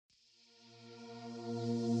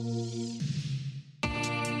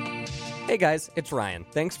Hey guys, it's Ryan.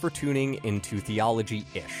 Thanks for tuning into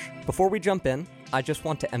Theology-ish. Before we jump in, I just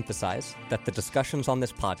want to emphasize that the discussions on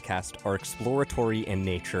this podcast are exploratory in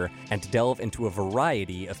nature and delve into a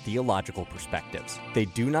variety of theological perspectives. They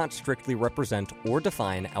do not strictly represent or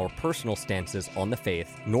define our personal stances on the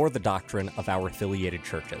faith, nor the doctrine of our affiliated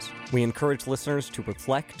churches. We encourage listeners to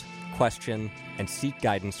reflect, question, and seek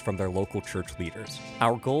guidance from their local church leaders.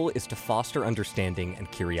 Our goal is to foster understanding and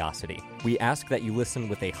curiosity. We ask that you listen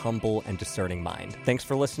with a humble and discerning mind. Thanks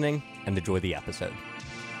for listening, and enjoy the episode.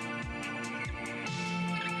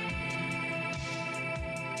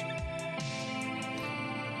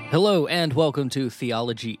 Hello and welcome to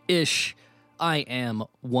Theology-ish. I am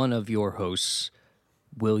one of your hosts,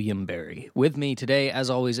 William Berry. With me today, as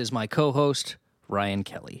always, is my co-host, Ryan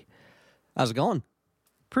Kelly. How's it going?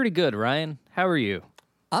 Pretty good, Ryan. How are you?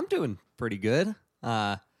 I'm doing pretty good.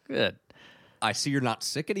 Good. I see you're not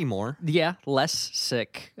sick anymore. Yeah, less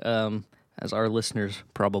sick. As our listeners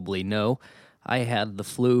probably know, I had the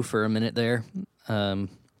flu for a minute there, and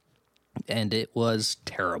it was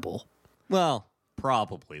terrible. Well,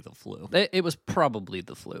 probably the flu. It was probably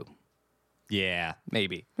the flu. Yeah.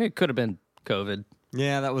 Maybe. It could have been COVID.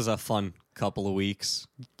 Yeah, that was a fun couple of weeks.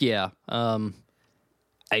 Yeah.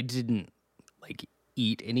 I didn't,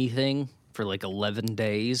 eat anything for 11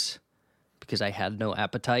 days because I had no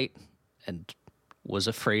appetite and was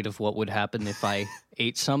afraid of what would happen if I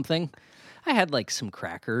ate something. I had some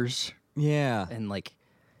crackers. Yeah. And I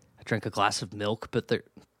drank a glass of milk, but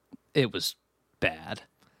it was bad.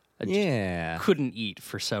 I just couldn't eat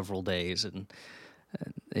for several days and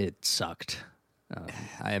it sucked.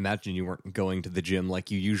 I imagine you weren't going to the gym like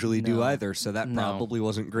you usually do either, so that probably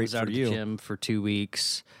wasn't great I was out for of you. the gym for 2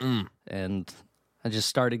 weeks, and I just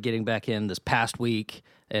started getting back in this past week,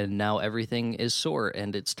 and now everything is sore,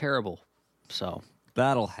 and it's terrible. So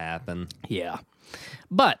That'll happen. yeah.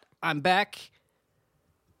 But I'm back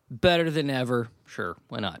better than ever. Sure,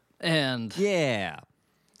 why not? And Yeah.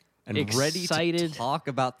 And ready to talk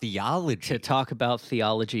about theology. to talk about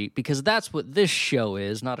theology, because that's what this show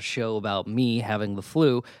is, not a show about me having the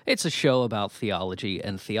flu. It's a show about theology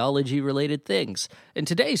and theology-related things. And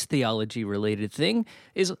today's theology-related thing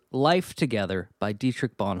is Life Together by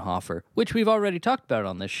Dietrich Bonhoeffer, which we've already talked about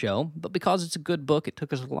on this show, but because it's a good book, it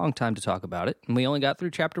took us a long time to talk about it, and we only got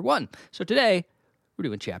through chapter 1. So today, we're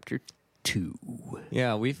doing chapter 2.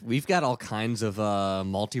 Yeah, we've got all kinds of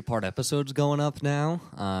multi-part episodes going up now.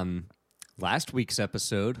 Last week's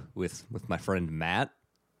episode with my friend Matt,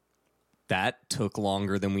 that took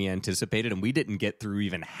longer than we anticipated, and we didn't get through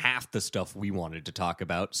even half the stuff we wanted to talk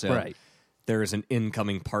about. So there is an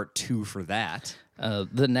incoming part 2 for that.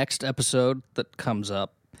 The next episode that comes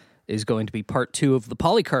up is going to be part 2 of the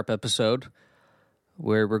Polycarp episode,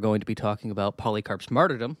 where we're going to be talking about Polycarp's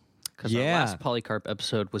martyrdom. Because our last Polycarp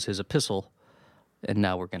episode was his epistle, and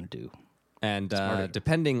now we're going to do... And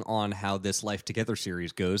depending on how this Life Together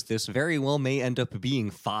series goes, this very well may end up being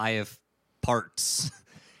 5 parts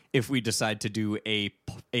if we decide to do a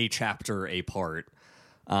chapter, a part.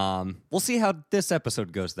 We'll see how this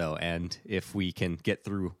episode goes, though, and if we can get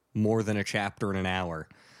through more than a chapter in an hour.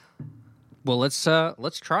 Well, let's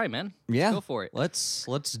try, man. Yeah, go for it. Let's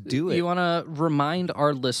do it. You want to remind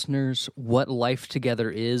our listeners what Life Together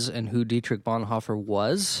is and who Dietrich Bonhoeffer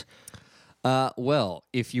was? Well,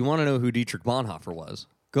 if you want to know who Dietrich Bonhoeffer was,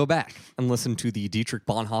 go back and listen to the Dietrich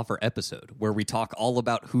Bonhoeffer episode, where we talk all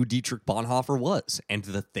about who Dietrich Bonhoeffer was and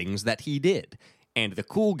the things that he did and the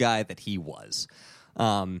cool guy that he was.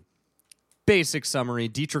 Basic summary: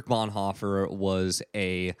 Dietrich Bonhoeffer was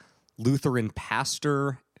a Lutheran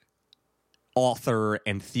pastor, author,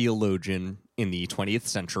 and theologian in the 20th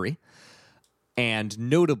century, and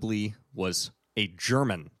notably was a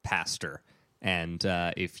German pastor. And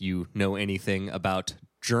if you know anything about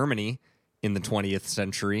Germany in the 20th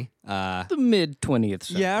century... the mid-20th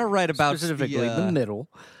century. Yeah, right about... Specifically, the middle.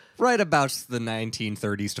 Right about the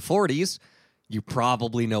 1930s to 40s, you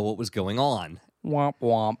probably know what was going on. Womp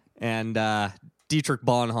womp. And Dietrich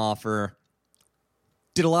Bonhoeffer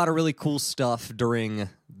did a lot of really cool stuff during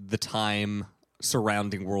the time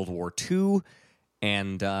surrounding World War II,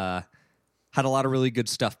 and had a lot of really good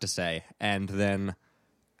stuff to say. And then...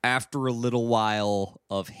 after a little while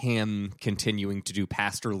of him continuing to do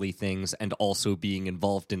pastorly things and also being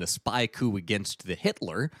involved in a spy coup against the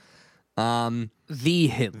Hitler. The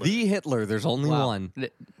Hitler. There's only one.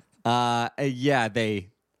 I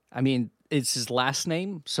mean, it's his last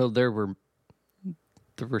name, so there were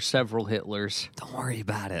several Hitlers. Don't worry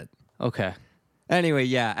about it. Okay. Anyway,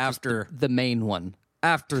 yeah, after... the main one.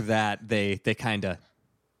 After that, they kind of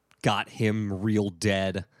got him real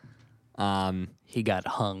dead. He got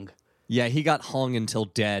hung. Yeah, he got hung until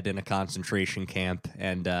dead in a concentration camp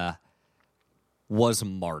and was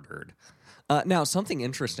martyred. Now, something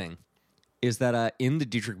interesting is that in the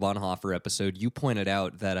Dietrich Bonhoeffer episode, you pointed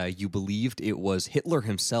out that you believed it was Hitler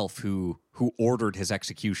himself who ordered his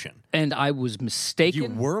execution. And I was mistaken. You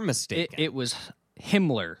were mistaken. It was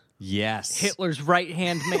Himmler. Yes. Hitler's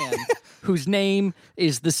right-hand man, whose name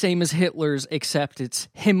is the same as Hitler's, except it's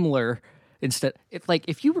Himmler instead.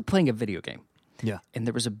 If you were playing a video game, Yeah. and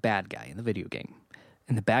there was a bad guy in the video game,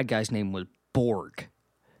 and the bad guy's name was Borg,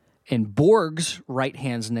 and Borg's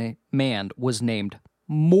right-hand man was named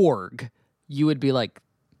Morg, you would be like,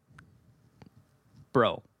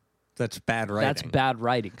 bro, That's bad writing. that's bad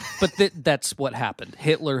writing. But that's what happened.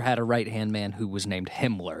 Hitler had a right-hand man who was named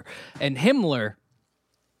Himmler. And Himmler,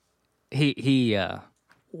 he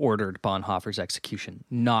ordered Bonhoeffer's execution,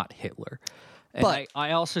 not Hitler. And But-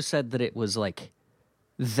 I also said that it was like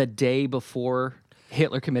the day before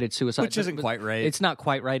Hitler committed suicide. Which isn't quite right. It's not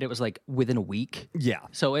quite right. It was like within a week. Yeah.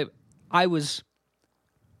 So I was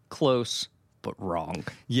close, but wrong.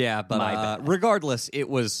 Yeah, but My bad. regardless, it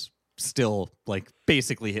was still like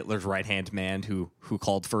basically Hitler's right-hand man who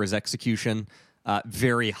called for his execution.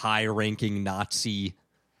 Very high-ranking Nazi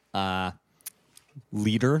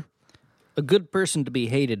leader. A good person to be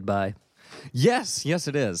hated by. Yes,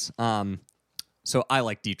 it is. So I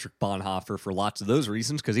like Dietrich Bonhoeffer for lots of those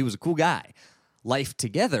reasons because he was a cool guy. Life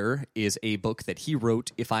Together is a book that he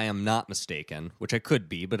wrote, if I am not mistaken, which I could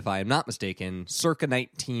be, but if I am not mistaken, circa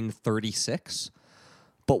 1936,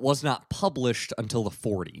 but was not published until the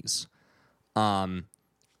 40s. I'm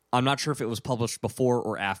not sure if it was published before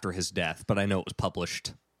or after his death, but I know it was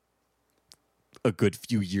published a good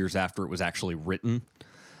few years after it was actually written.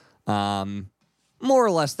 More or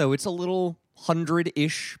less, though, it's a little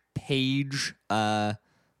 100-ish page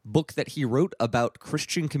book that he wrote about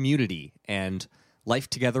Christian community and life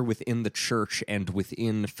together within the church and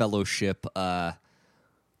within fellowship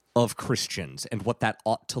of Christians and what that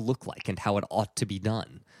ought to look like and how it ought to be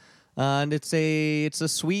done. And it's a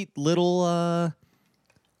sweet little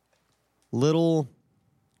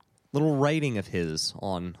writing of his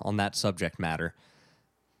on that subject matter.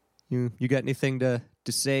 You got anything to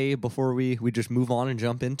say before we just move on and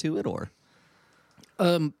jump into it, or?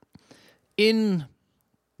 In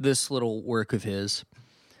this little work of his,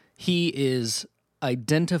 he is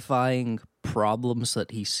identifying problems that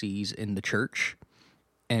he sees in the church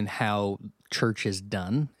and how church is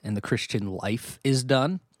done and the Christian life is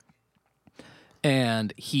done.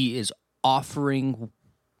 And he is offering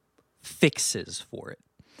fixes for it.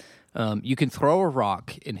 You can throw a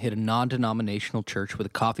rock and hit a non-denominational church with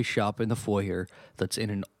a coffee shop in the foyer that's in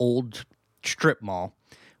an old strip mall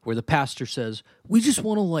where the pastor says, we just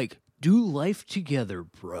want to, do life together,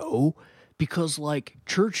 bro, because,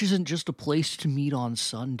 church isn't just a place to meet on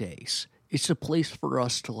Sundays. It's a place for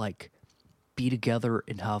us to, be together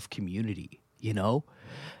and have community, you know?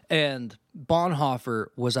 And Bonhoeffer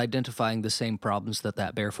was identifying the same problems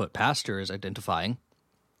that barefoot pastor is identifying.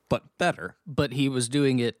 But better. But he was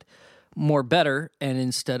doing it more better, and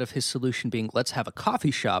instead of his solution being, let's have a coffee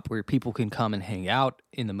shop where people can come and hang out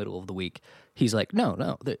in the middle of the week, he's like,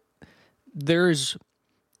 no, there's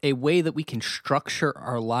a way that we can structure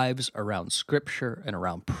our lives around Scripture and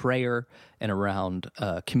around prayer and around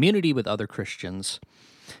community with other Christians,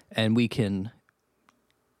 and we can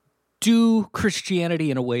do Christianity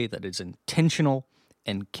in a way that is intentional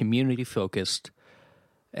and community-focused,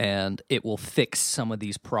 and it will fix some of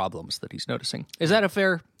these problems that he's noticing. Is that a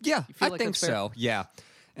fair? Yeah, You feel I like think that's fair? so. Yeah.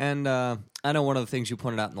 And I know one of the things you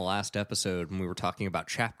pointed out in the last episode when we were talking about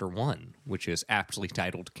Chapter 1, which is aptly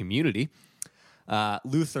titled Community,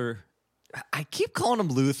 Luther, I keep calling him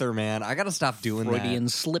Luther, man. I got to stop doing Freudian that.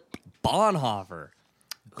 slip. Bonhoeffer.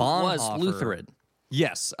 Was Lutheran.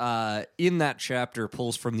 Yes, in that chapter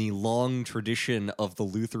pulls from the long tradition of the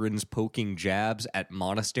Lutherans poking jabs at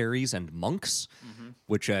monasteries and monks,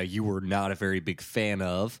 which you were not a very big fan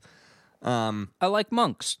of. I like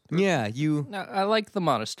monks. Yeah, I like the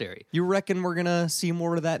monastery. you reckon we're gonna see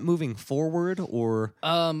more of that moving forward, or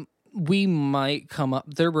We might come up.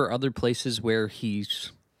 There were other places where he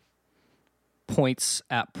points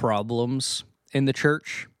at problems in the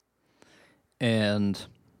church, and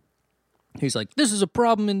he's like, this is a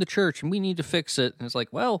problem in the church, and we need to fix it. And it's like,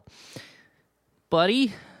 well,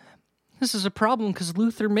 buddy, this is a problem because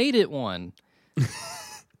Luther made it one.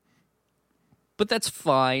 But that's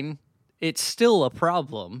fine. It's still a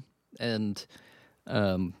problem. And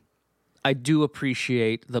I do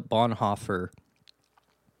appreciate that Bonhoeffer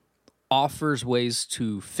offers ways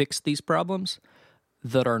to fix these problems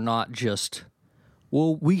that are not just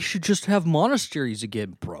well, we should just have monasteries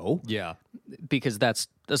again, bro. Yeah. Because that's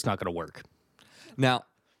not going to work. Now,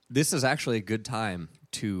 this is actually a good time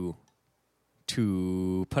to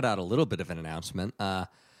put out a little bit of an announcement.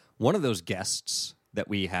 One of those guests that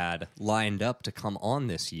we had lined up to come on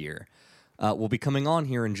this year will be coming on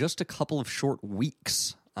here in just a couple of short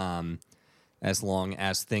weeks, as long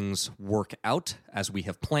as things work out as we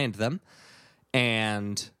have planned them.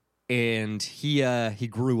 And he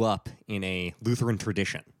grew up in a Lutheran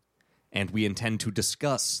tradition, and we intend to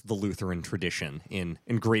discuss the Lutheran tradition in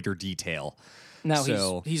greater detail. Now,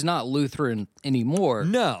 he's not Lutheran anymore.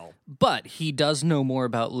 No. But he does know more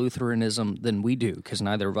about Lutheranism than we do, because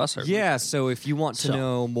neither of us are. Yeah, so if you want to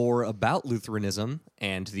know more about Lutheranism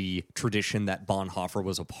and the tradition that Bonhoeffer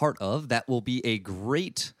was a part of, that will be a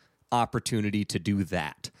great opportunity to do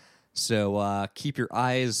that. So keep your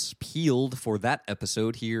eyes peeled for that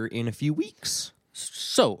episode here in a few weeks.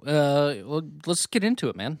 So, well, let's get into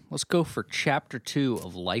it, man. Let's go for Chapter 2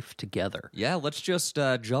 of Life Together. Yeah, let's just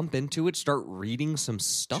jump into it, start reading some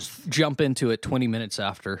stuff. Just jump into it 20 minutes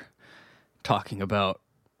after talking about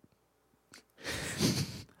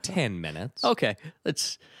 10 minutes. Okay,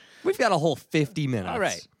 We've got a whole 50 minutes. All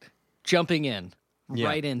right. Jumping in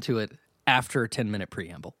right into it after a 10-minute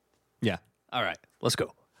preamble. Yeah. All right, let's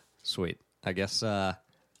go. Sweet. I guess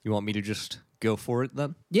you want me to just go for it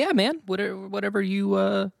then? Yeah, man. Whatever you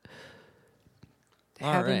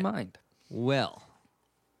have in mind. Well,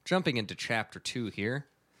 jumping into Chapter 2 here.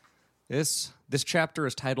 This chapter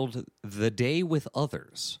is titled The Day with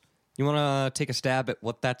Others. You want to take a stab at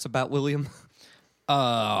what that's about, William?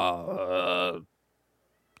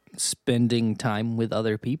 Spending time with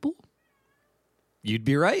other people? You'd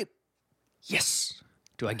be right. Yes.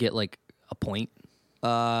 Do I get, like, a point?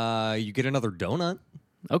 You get another donut.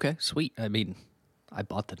 Okay, sweet. I mean, I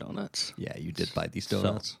bought the donuts. Yeah, you did buy these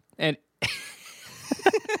donuts. And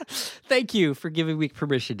thank you for giving me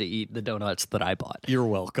permission to eat the donuts that I bought. You're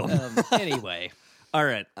welcome. Anyway. All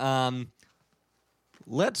right.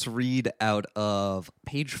 Let's read out of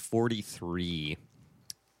page 43.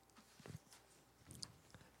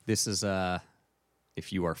 This is,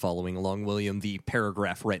 if you are following along, William, the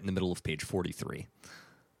paragraph right in the middle of page 43.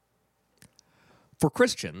 For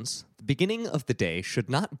Christians, the beginning of the day should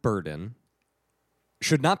not be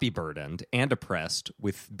burdened and oppressed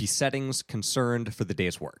with besettings concerned for the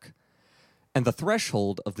day's work. And the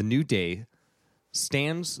threshold of the new day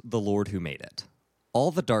stands the Lord who made it.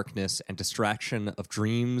 All the darkness and distraction of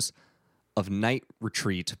dreams of night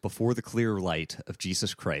retreat before the clear light of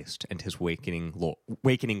Jesus Christ and his wakening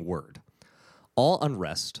word. All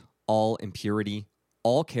unrest, all impurity,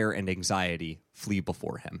 all care and anxiety flee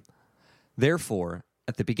before him. Therefore,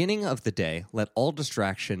 at the beginning of the day, let all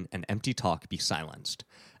distraction and empty talk be silenced,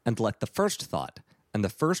 and let the first thought and the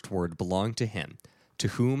first word belong to him, to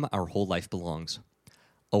whom our whole life belongs.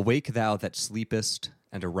 Awake thou that sleepest,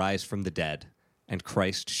 and arise from the dead, and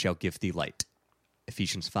Christ shall give thee light.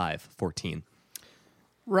 Ephesians 5:14.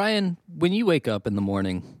 Ryan, when you wake up in the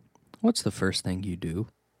morning, what's the first thing you do?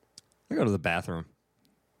 I go to the bathroom.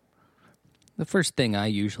 The first thing I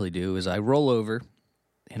usually do is I roll over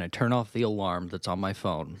and I turn off the alarm that's on my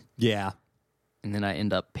phone. Yeah. And then I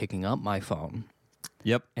end up picking up my phone.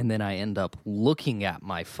 Yep. And then I end up looking at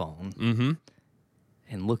my phone. Mm-hmm.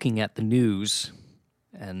 And looking at the news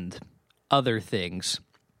and other things.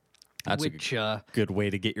 That's a good way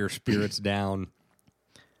to get your spirits down.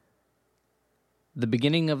 The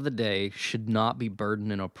beginning of the day should not be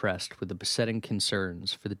burdened and oppressed with the besetting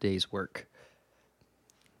concerns for the day's work.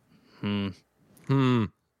 Oof.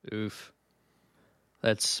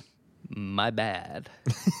 That's my bad.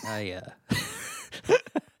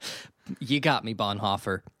 You got me,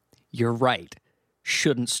 Bonhoeffer. You're right.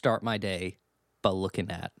 Shouldn't start my day by looking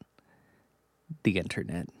at the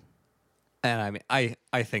internet. And I mean, I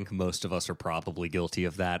think most of us are probably guilty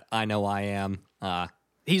of that. I know I am.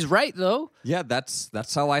 He's right, though. Yeah, that's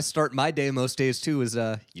how I start my day most days, too, is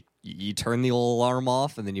you turn the old alarm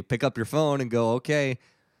off, and then you pick up your phone and go, okay,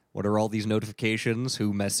 what are all these notifications?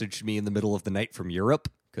 Who messaged me in the middle of the night from Europe?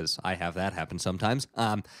 Because I have that happen sometimes.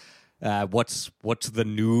 What's the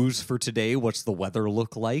news for today? What's the weather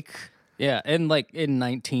look like? Yeah, and like in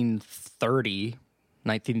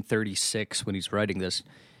 1936, when he's writing this,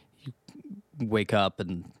 you wake up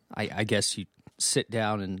and I guess you sit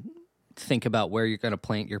down and think about where you're going to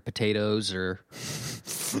plant your potatoes or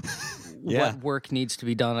what work needs to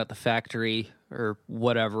be done at the factory or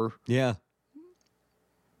whatever. Yeah.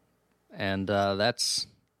 And that's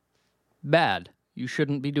bad. You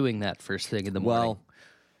shouldn't be doing that first thing in the morning. Well,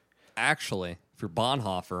 actually, for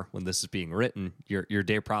Bonhoeffer, when this is being written, your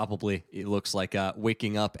day probably, it looks like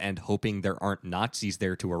waking up and hoping there aren't Nazis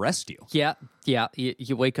there to arrest you. Yeah.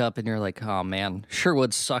 You wake up and you're like, oh man, sure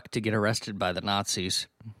would suck to get arrested by the Nazis.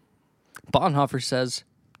 Bonhoeffer says,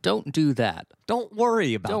 don't do that. Don't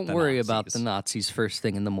worry about Don't worry about the Nazis first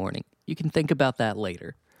thing in the morning. You can think about that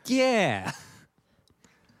later. Yeah.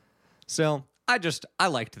 So I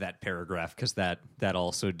liked that paragraph because that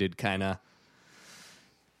also did kind of,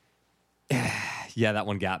 yeah, that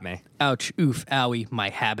one got me. Ouch, oof, owie, my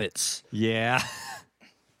habits. Yeah.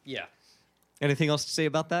 Yeah. Anything else to say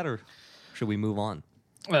about that, or should we move on?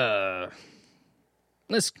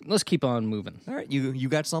 Let's keep on moving. All right, you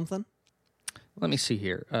got something? Let me see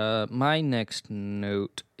here. My next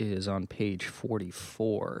note is on page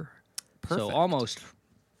 44. Perfect. So almost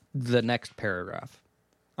the next paragraph.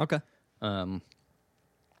 Okay.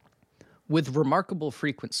 With remarkable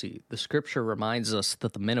frequency, the scripture reminds us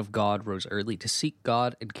that the men of God rose early to seek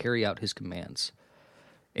God and carry out his commands.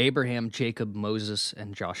 Abraham, Jacob, Moses,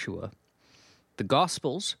 and Joshua. The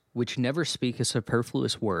Gospels, which never speak a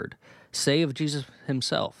superfluous word, say of Jesus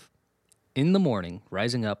himself, in the morning,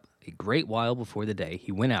 rising up a great while before the day,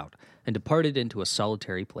 he went out and departed into a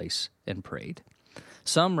solitary place and prayed.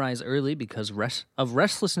 Some rise early because of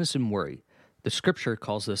restlessness and worry. The scripture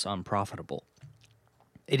calls this unprofitable.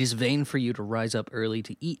 It is vain for you to rise up early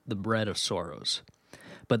to eat the bread of sorrows.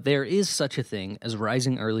 But there is such a thing as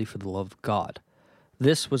rising early for the love of God.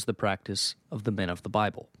 This was the practice of the men of the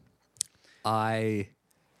Bible. I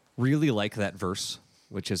really like that verse,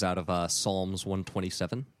 which is out of Psalms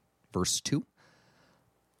 127, verse 2.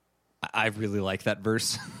 I really like that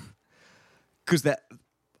verse. Because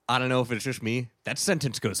I don't know if it's just me, that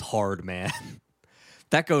sentence goes hard, man.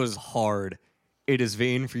 That goes hard. It is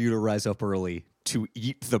vain for you to rise up early to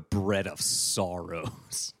eat the bread of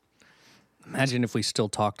sorrows. Imagine if we still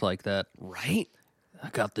talked like that. Right? I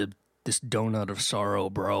got this donut of sorrow,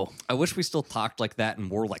 bro. I wish we still talked like that and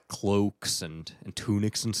wore like cloaks and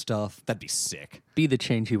tunics and stuff. That'd be sick. Be the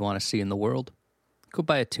change you want to see in the world. Go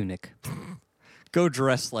buy a tunic. Go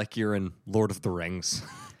dress like you're in Lord of the Rings.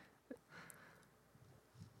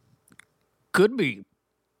 Could be.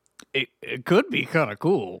 It could be kind of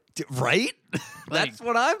cool. Right? That's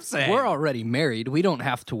what I'm saying. We're already married. We don't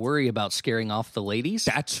have to worry about scaring off the ladies.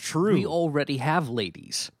 That's true. We already have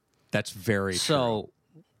ladies. That's very true. So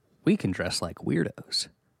we can dress like weirdos.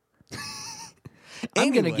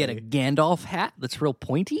 I'm going to get a Gandalf hat that's real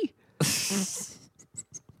pointy.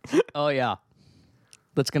 Oh, yeah.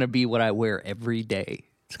 That's going to be what I wear every day.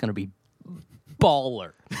 It's going to be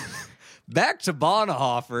baller. Back to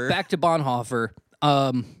Bonhoeffer.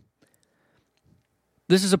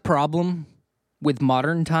 This is a problem with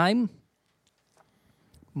modern time.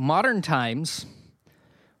 Modern times,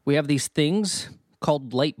 we have these things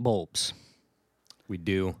called light bulbs. We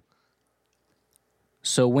do.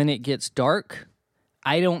 So when it gets dark,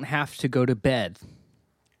 I don't have to go to bed.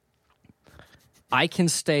 I can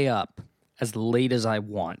stay up as late as I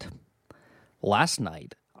want. Last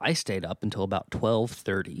night, I stayed up until about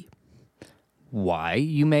 12:30. Why,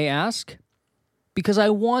 you may ask? Because I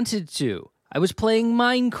wanted to. I was playing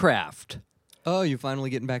Minecraft. Oh, you finally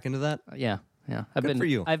getting back into that? Yeah. Good for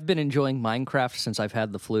you. I've been enjoying Minecraft since I've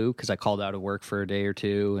had the flu because I called out of work for a day or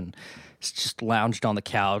two and just lounged on the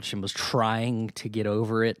couch and was trying to get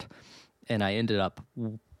over it. And I ended up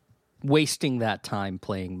wasting that time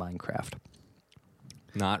playing Minecraft.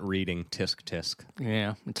 Not reading. Tisk.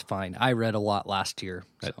 Yeah, it's fine. I read a lot last year.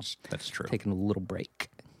 That's true. Taking a little break.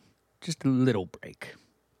 Just a little break.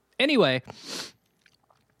 Anyway,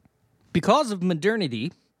 because of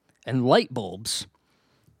modernity and light bulbs,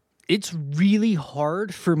 it's really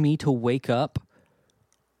hard for me to wake up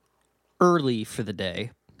early for the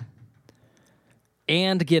day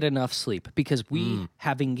and get enough sleep because we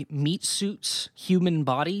having meat suits, human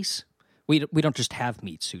bodies, we don't just have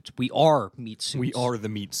meat suits. We are meat suits. We are the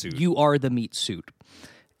meat suit. You are the meat suit.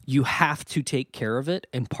 You have to take care of it,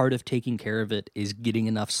 and part of taking care of it is getting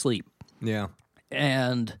enough sleep. Yeah.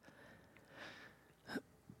 And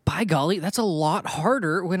by golly, that's a lot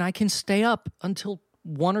harder when I can stay up until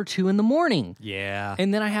 1 or 2 in the morning. Yeah.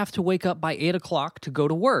 And then I have to wake up by 8 o'clock to go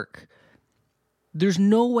to work. There's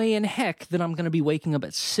no way in heck that I'm going to be waking up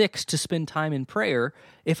at 6 to spend time in prayer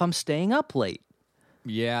if I'm staying up late.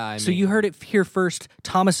 Yeah, So you heard it here first.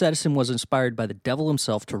 Thomas Edison was inspired by the devil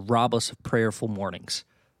himself to rob us of prayerful mornings.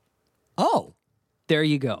 Oh. There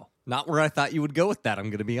you go. Not where I thought you would go with that, I'm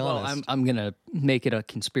going to be honest. Well, I'm going to make it a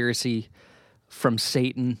conspiracy from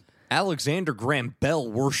Satan. Alexander Graham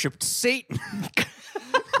Bell worshipped Satan.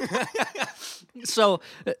 So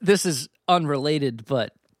this is unrelated,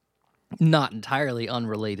 but not entirely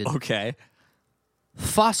unrelated. Okay.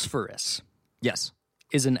 Phosphorus Yes,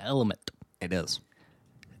 is an element, it is.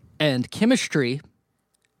 and chemistry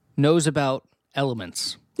knows about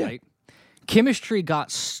elements, Yeah. right? Chemistry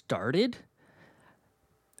got started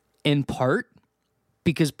in part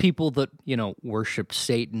because people that, worshipped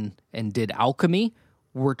Satan and did alchemy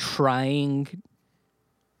were trying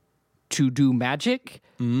to do magic.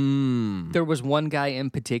 There was one guy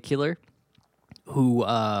in particular who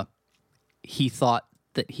he thought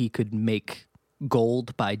that he could make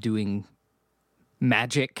gold by doing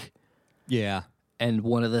magic. Yeah. And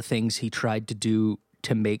one of the things he tried to do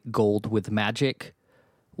to make gold with magic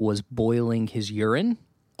was boiling his urine.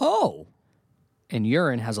 Oh. And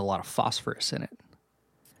urine has a lot of phosphorus in it.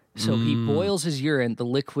 So he boils his urine, the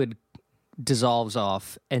liquid dissolves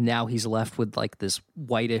off, and now he's left with like this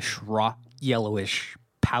whitish, rock, yellowish,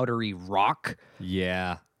 powdery rock.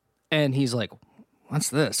 Yeah. And he's like, what's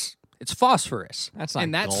this? It's phosphorus. That's not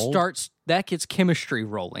and that gold. that gets chemistry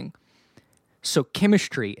rolling. So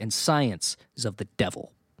chemistry and science is of the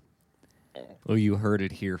devil. Well, you heard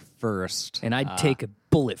it here first. And I'd take a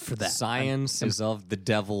bullet for that. Science is of the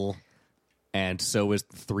devil, and so is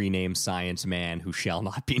the three-named science man who shall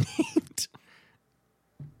not be named.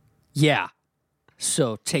 Yeah.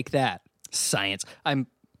 So take that, science.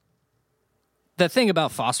 The thing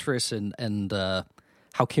about phosphorus and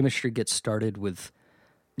how chemistry gets started with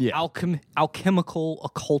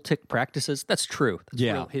alchemical occultic practices. That's true. That's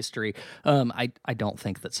real history. I don't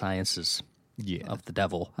think that science is of the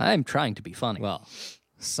devil. I'm trying to be funny. Well,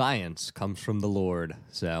 science comes from the Lord,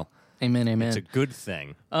 so amen, amen. it's a good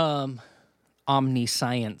thing.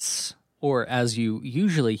 Omniscience, or as you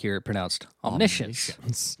usually hear it pronounced,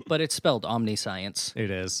 omniscience. But it's spelled omniscience.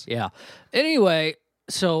 It is. Yeah. Anyway,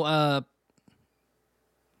 so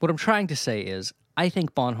what I'm trying to say is I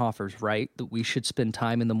think Bonhoeffer's right that we should spend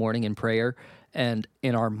time in the morning in prayer, and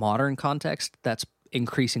in our modern context, that's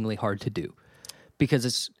increasingly hard to do because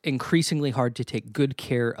it's increasingly hard to take good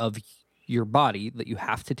care of your body that you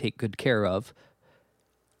have to take good care of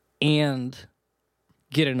and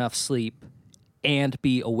get enough sleep and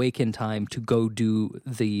be awake in time to go do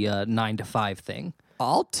the 9 to 5 thing.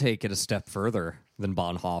 I'll take it a step further than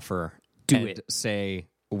Bonhoeffer Do say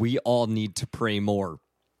we all need to pray more,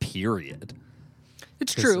 period.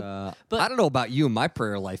 It's true. But I don't know about you. My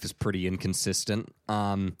prayer life is pretty inconsistent.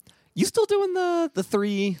 You still doing the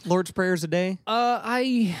 3 Lord's Prayers a day?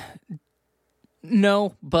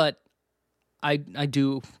 No, but I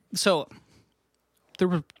do. So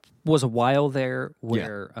there was a while there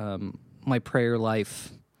where my prayer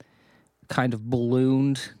life kind of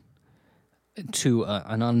ballooned to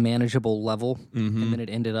an unmanageable level, and then it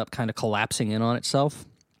ended up kind of collapsing in on itself.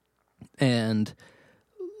 And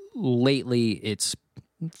lately, it's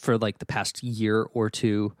for like the past year or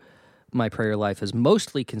two, my prayer life has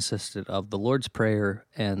mostly consisted of the Lord's Prayer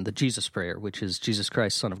and the Jesus Prayer, which is Jesus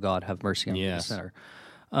Christ, Son of God, have mercy on me, the sinner.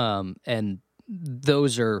 And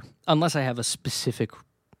those are, unless I have a specific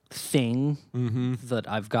thing that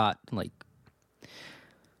I've got like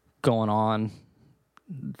going on,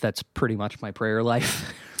 that's pretty much my prayer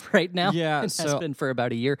life right now. Yeah, it has been for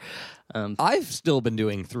about a year. I've still been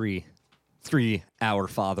doing 3 Our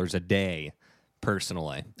Fathers a day,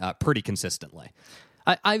 personally, pretty consistently.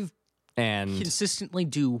 I've and consistently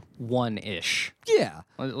do 1-ish. Yeah.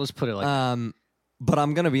 Let's put it like that. But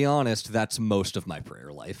I'm going to be honest, that's most of my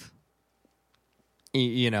prayer life.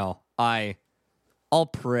 I'll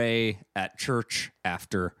pray at church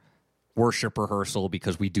after worship rehearsal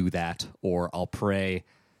because we do that, or I'll pray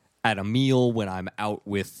at a meal when I'm out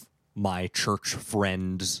with my church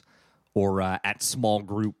friends or at small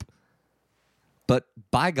group. But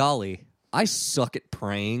by golly, I suck at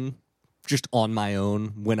praying just on my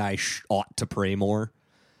own when I ought to pray more.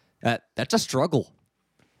 That's a struggle.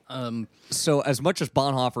 So as much as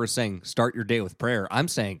Bonhoeffer is saying, start your day with prayer, I'm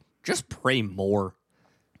saying, just pray more.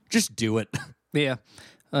 Just do it. Yeah.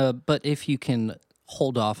 But if you can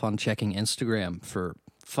hold off on checking Instagram for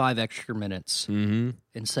 5 extra minutes and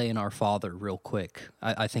saying Our Father real quick,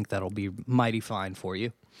 I think that'll be mighty fine for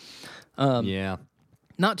you. Yeah.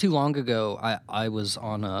 Not too long ago, I was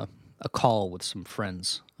on a call with some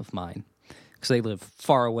friends of mine because they live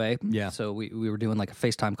far away. Yeah. So we were doing like a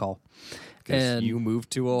FaceTime call. Because you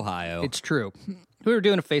moved to Ohio. It's true. We were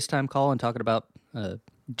doing a FaceTime call and talking about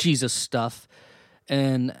Jesus stuff.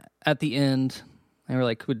 And at the end, they were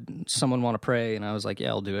like, would someone want to pray? And I was like, yeah,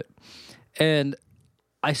 I'll do it. And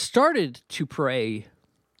I started to pray,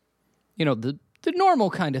 the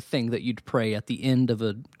normal kind of thing that you'd pray at the end of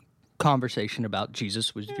a conversation about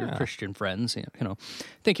Jesus with your Christian friends.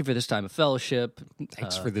 Thank you for this time of fellowship.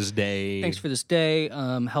 Thanks for this day. Thanks for this day.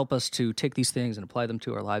 Help us to take these things and apply them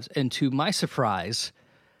to our lives. And to my surprise,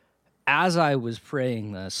 as I was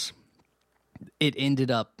praying this, it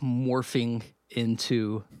ended up morphing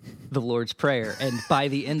into the Lord's Prayer. And by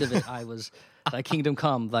the end of it, I was, thy kingdom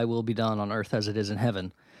come, thy will be done on earth as it is in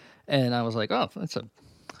heaven. And I was like, oh, that's a...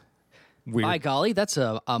 Weird. By golly, that's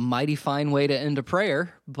a mighty fine way to end a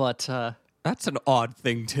prayer, but... That's an odd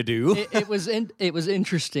thing to do. it was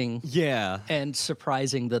interesting Yeah. and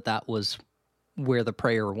surprising that was where the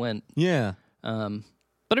prayer went. Yeah.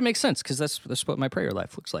 But it makes sense, because that's what my prayer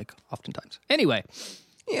life looks like oftentimes. Anyway.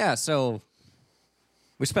 Yeah, so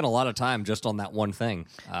we spent a lot of time just on that one thing.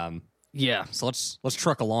 Yeah. So let's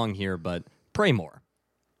truck along here, but pray more.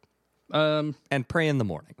 And pray in the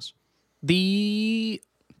mornings. The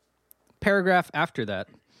paragraph after that,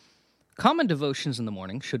 common devotions in the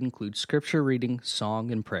morning should include scripture reading,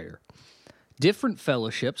 song, and prayer. Different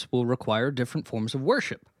fellowships will require different forms of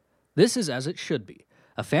worship. This is as it should be.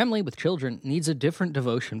 A family with children needs a different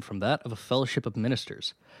devotion from that of a fellowship of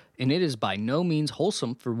ministers, and it is by no means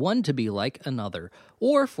wholesome for one to be like another,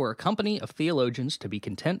 or for a company of theologians to be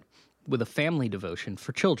content with a family devotion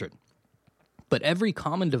for children. But every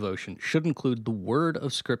common devotion should include the word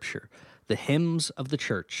of Scripture, the hymns of the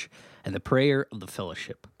church, and the prayer of the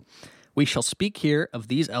fellowship. We shall speak here of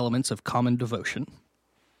these elements of common devotion.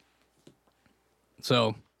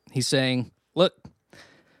 So he's saying, look,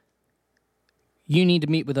 you need to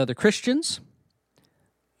meet with other Christians.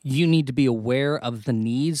 You need to be aware of the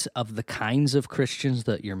needs of the kinds of Christians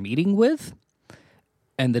that you're meeting with.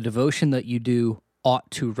 And the devotion that you do ought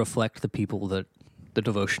to reflect the people that the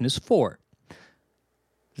devotion is for.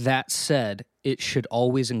 That said, it should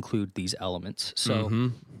always include these elements.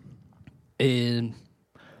 So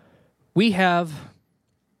we have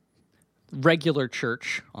regular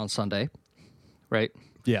church on Sunday, right?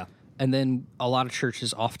 Yeah. And then a lot of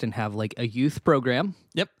churches often have like a youth program.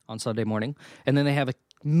 Yep. On Sunday morning. And then they have a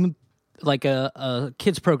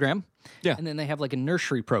kids program. Yeah. And then they have like a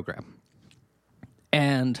nursery program.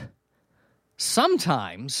 And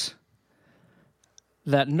sometimes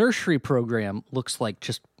that nursery program looks like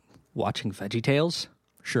just watching VeggieTales.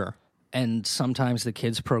 Sure. And sometimes the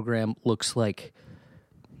kids program looks like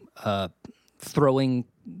throwing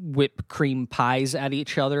whipped cream pies at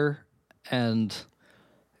each other and,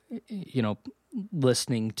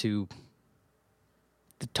 listening to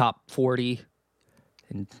the top 40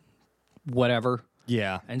 and whatever.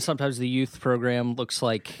 Yeah. And sometimes the youth program looks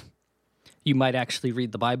like you might actually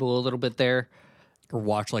read the Bible a little bit there. Or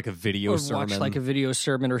watch like a video sermon. Watch like a video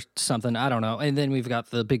sermon or something. I don't know. And then we've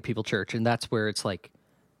got the Big People Church, and that's where it's like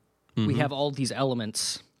we have all these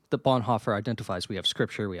elements that Bonhoeffer identifies. We have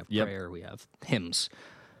scripture, we have prayer, we have hymns.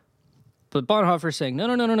 But Bonhoeffer is saying,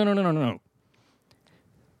 no.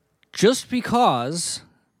 Just because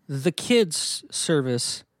the kids'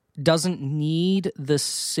 service doesn't need the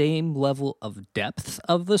same level of depth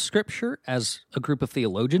of the scripture as a group of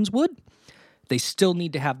theologians would, they still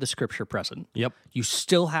need to have the scripture present. Yep. You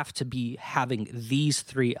still have to be having these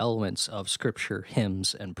three elements of scripture,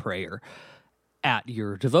 hymns, and prayer at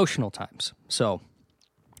your devotional times. So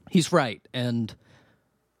he's right. And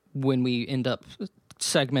when we end up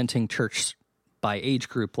segmenting church by age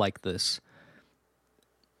group like this,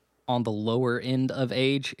 on the lower end of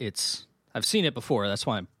age, I've seen it before. That's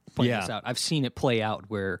why I'm pointing this out. I've seen it play out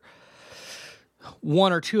where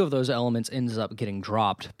one or two of those elements ends up getting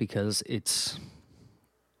dropped because it's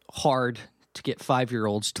hard to get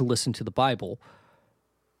 5-year-olds to listen to the Bible.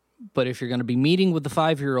 But if you're going to be meeting with the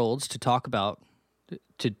 5-year-olds to talk about,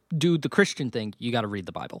 to do the Christian thing, you got to read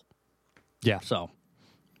the Bible. Yeah. So,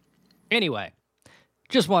 anyway,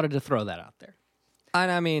 just wanted to throw that out there. And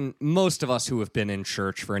I mean, most of us who have been in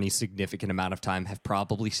church for any significant amount of time have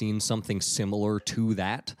probably seen something similar to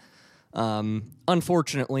that.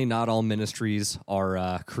 Unfortunately, not all ministries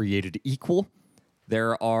are created equal.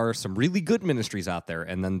 There are some really good ministries out there,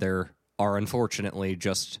 and then there are, unfortunately,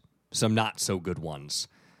 just some not-so-good ones.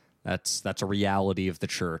 That's a reality of the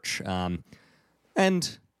church.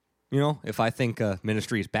 And, if I think a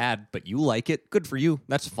ministry is bad, but you like it, good for you.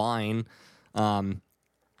 That's fine.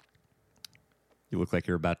 You look like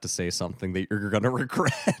you're about to say something that you're going to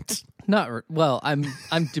regret. I'm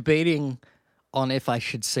debating on if I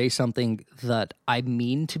should say something that I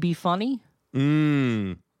mean to be funny.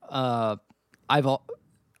 I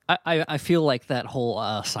feel like that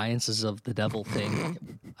whole sciences of the devil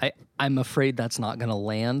thing. I'm afraid that's not going to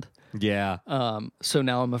land. Yeah. So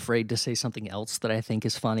now I'm afraid to say something else that I think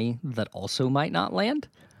is funny that also might not land.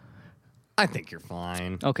 I think you're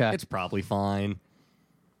fine. Okay. It's probably fine.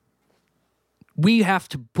 we have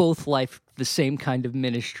to both like the same kind of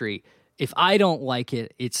ministry. If I don't like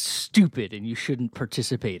it, it's stupid and you shouldn't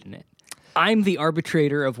participate in it. I'm the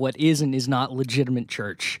arbitrator of what is and is not legitimate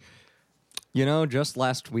church. You know, just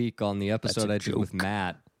last week on the episode I did with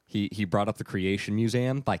Matt, he brought up the Creation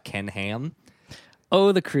Museum by Ken Ham.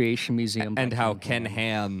 Oh, the Creation Museum. And how Ken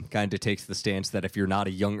Ham kind of takes the stance that if you're not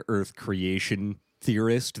a young Earth creation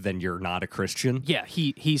theorist, then you're not a Christian. Yeah,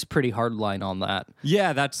 he's pretty hardline on that.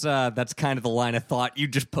 Yeah, that's kind of the line of thought you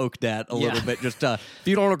just poked at a little bit. Just if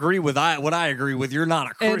you don't agree with what I agree with, you're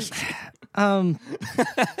not a Christian. And,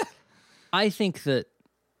 I think that.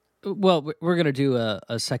 Well, we're going to do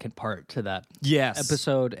a second part to that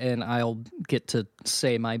episode, and I'll get to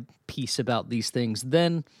say my piece about these things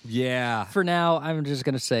then. Yeah. For now, I'm just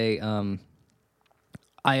going to say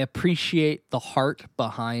I appreciate the heart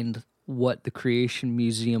behind what the Creation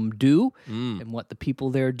Museum do and what the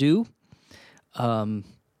people there do. But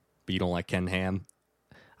you don't like Ken Ham?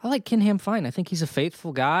 I like Ken Ham fine. I think he's a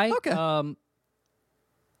faithful guy. Okay.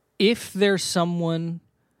 If there's someone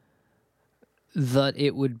that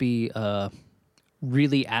it would be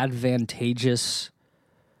really advantageous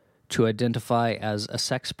to identify as a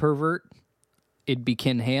sex pervert, it'd be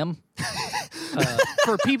Ken Ham.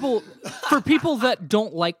 For people that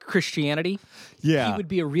don't like Christianity, he would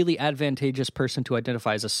be a really advantageous person to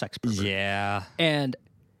identify as a sex pervert. Yeah. And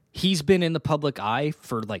he's been in the public eye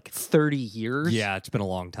for like 30 years. Yeah, it's been a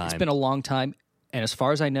long time. It's been a long time. And as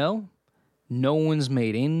far as I know, no one's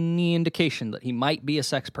made any indication that he might be a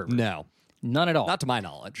sex pervert. No. None at all. Not to my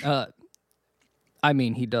knowledge. I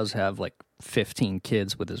mean, he does have like 15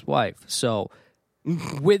 kids with his wife. So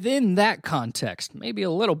within that context, maybe a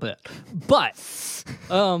little bit. But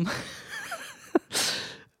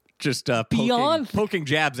just beyond poking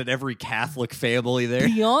jabs at every Catholic family there.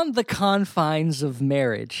 Beyond the confines of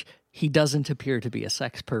marriage, he doesn't appear to be a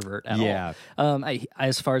sex pervert at all.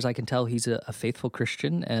 As far as I can tell, he's a faithful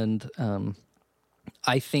Christian, and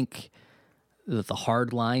I think that the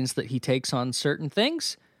hard lines that he takes on certain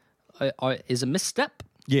things is a misstep.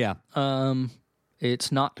 Yeah.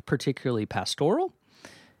 It's not particularly pastoral,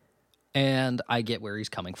 and I get where he's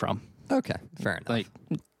coming from. Okay, fair enough. Like,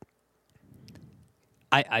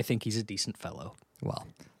 I think he's a decent fellow. Well,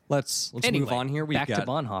 let's anyway, move on here. Back to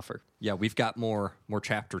Bonhoeffer. Yeah, we've got more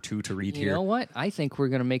chapter 2 to read here. You know what? I think we're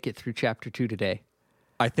going to make it through chapter 2 today.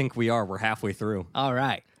 I think we are. We're halfway through. All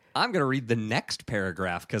right. I'm going to read the next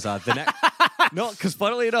paragraph because the next. No, because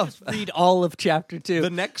funnily enough, read all of chapter 2. The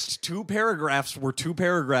next 2 paragraphs were 2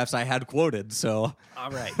 paragraphs I had quoted, so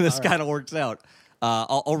all right, this kind of works out.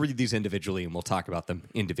 I'll read these individually, and we'll talk about them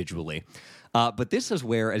individually. But this is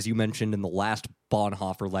where, as you mentioned in the last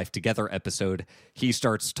Bonhoeffer Life Together episode, he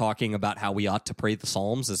starts talking about how we ought to pray the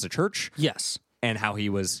Psalms as a church. Yes. And how he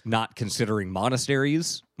was not considering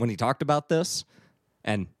monasteries when he talked about this,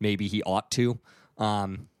 and maybe he ought to.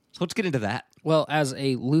 So let's get into that. Well, as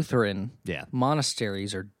a Lutheran,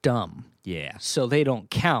 monasteries are dumb. Yeah. So they don't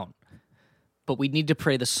count. But we need to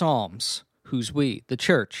pray the Psalms. Who's we? The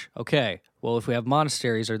church. Okay. Well, if we have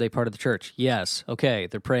monasteries, are they part of the church? Yes. Okay.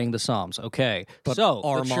 They're praying the Psalms. Okay. But so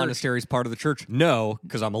are monasteries part of the church? No,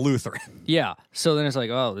 because I'm a Lutheran. Yeah. So then it's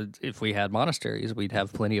like, oh, if we had monasteries, we'd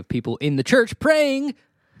have plenty of people in the church praying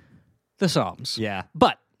the Psalms. Yeah.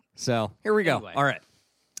 But. So here we go. Anyway. All right.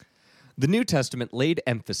 The New Testament laid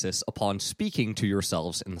emphasis upon speaking to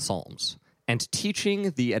yourselves in the Psalms and teaching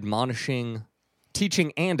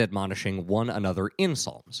and admonishing one another in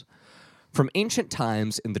Psalms. From ancient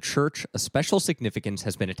times in the church, a special significance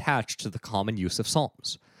has been attached to the common use of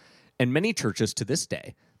psalms. In many churches to this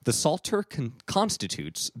day, the Psalter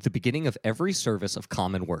constitutes the beginning of every service of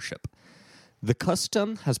common worship. The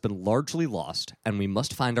custom has been largely lost, and we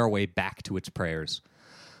must find our way back to its prayers.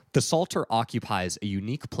 The Psalter occupies a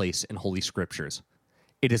unique place in Holy Scriptures.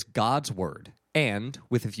 It is God's word, and,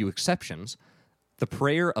 with a few exceptions, the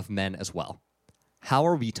prayer of men as well. How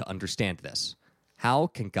are we to understand this? How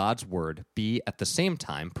can God's word be at the same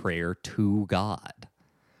time prayer to God?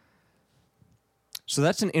 So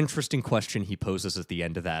that's an interesting question he poses at the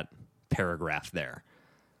end of that paragraph there.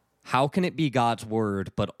 How can it be God's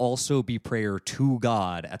word but also be prayer to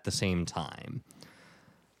God at the same time?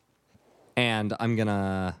 And I'm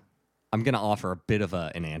gonna offer a bit of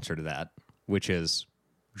an answer to that, which is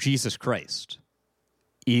Jesus Christ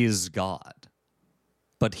is God,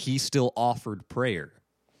 but he still offered prayer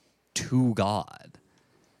to God.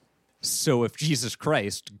 So if Jesus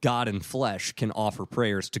Christ, God in flesh, can offer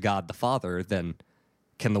prayers to God the Father, then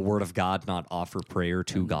can the Word of God not offer prayer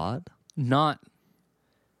to God? Not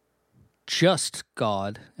just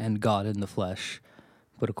God and God in the flesh,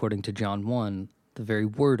 but according to John 1, the very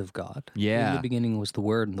Word of God. Yeah. In the beginning was the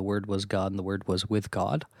Word, and the Word was God, and the Word was with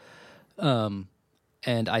God. And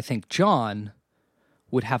I think John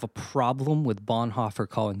would have a problem with Bonhoeffer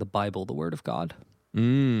calling the Bible the Word of God.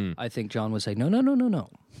 I think John would say, no.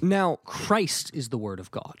 Now, Christ is the Word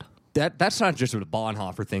of God. that's not just a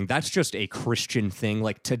Bonhoeffer thing. That's just a Christian thing.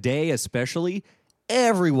 Like today especially,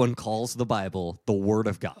 everyone calls the Bible the Word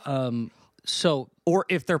of God. Or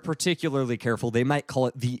if they're particularly careful, they might call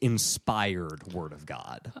it the inspired Word of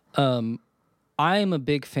God. I am a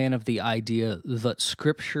big fan of the idea that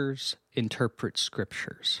Scriptures interpret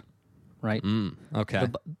Scriptures, right? Okay.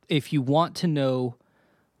 If you want to know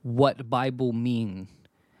what Bible mean,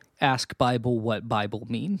 ask Bible what Bible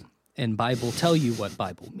mean, and Bible tell you what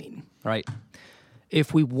Bible mean, right?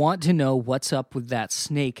 If we want to know what's up with that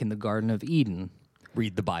snake in the Garden of Eden,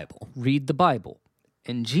 Read the Bible. read the Bible.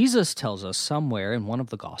 And Jesus tells us somewhere in one of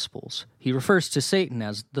the Gospels, he refers to Satan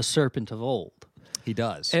as the serpent of old. He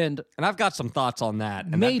does. And I've got some thoughts on that,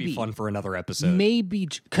 and that'd be fun for another episode. maybe,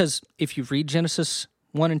 because if you read Genesis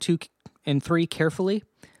 1 and 2 and 3 carefully,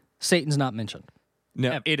 Satan's not mentioned.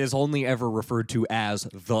 No, it is only ever referred to as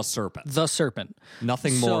the serpent. The serpent.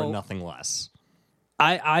 Nothing more, nothing less.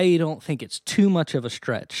 I don't think it's too much of a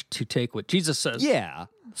stretch to take what Jesus says, Yeah,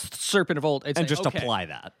 serpent of old, and say, just okay, apply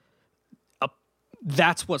that.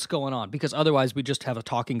 that's what's going on, because otherwise we just have a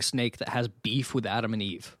talking snake that has beef with Adam and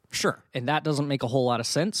Eve. Sure. And that doesn't make a whole lot of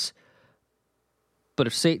sense. But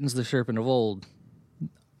if Satan's the serpent of old,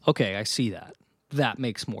 okay, I see that. That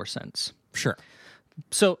makes more sense. Sure.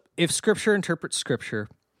 So if Scripture interprets Scripture,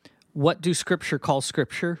 what do Scripture call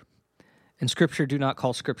Scripture? And Scripture do not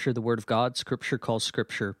call Scripture the Word of God. Scripture calls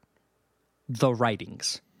Scripture the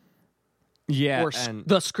writings. Yeah, Or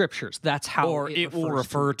the Scriptures. That's how or it will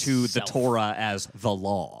refer to the Torah as the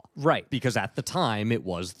law. Right. Because at the time, it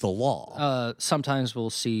was the law. Sometimes we'll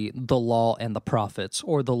see the law and the prophets,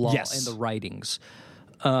 or the law Yes. and the writings.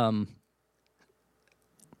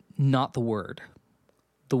 Not the Word.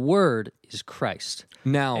 The Word is Christ.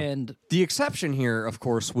 Now, and the exception here, of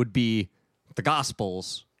course, would be the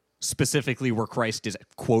Gospels, specifically where Christ is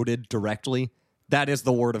quoted directly. That is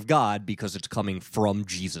the Word of God because it's coming from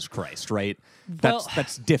Jesus Christ, right?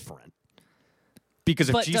 That's different. Because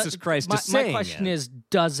if Jesus Christ is saying my question it, is,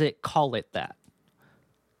 does it call it that?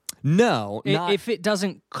 No, If it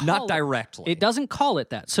doesn't call not directly. It doesn't call it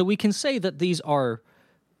that. So we can say that these are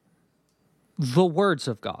the words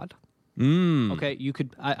of God. Okay, you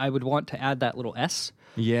could. I would want to add that little S.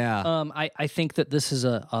 Yeah. I think that this is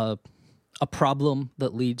a problem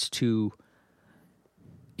that leads to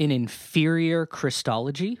an inferior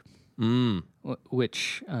Christology,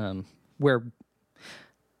 which where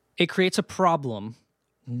it creates a problem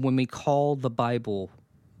when we call the Bible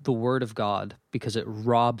the Word of God because it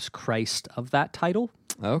robs Christ of that title.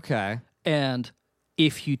 Okay. And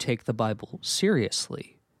if you take the Bible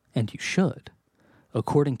seriously, and you should,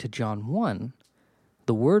 according to John 1,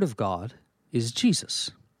 the Word of God is Jesus.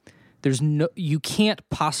 You can't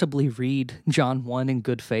possibly read John 1 in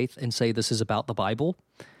good faith and say this is about the Bible,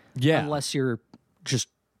 unless you're just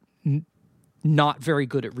not very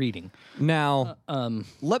good at reading. Now,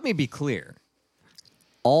 let me be clear.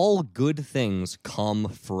 All good things come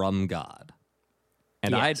from God.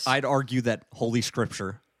 And Yes. I'd argue that Holy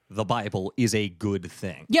Scripture, the Bible, is a good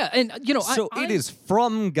thing. Yeah, and So it is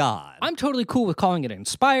from God. I'm totally cool with calling it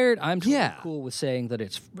inspired. I'm totally Yeah. cool with saying that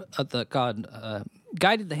it's that God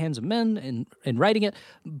guided the hands of men in writing it.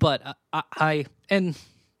 But and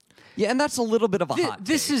that's a little bit of a hot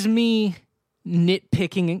this take. is me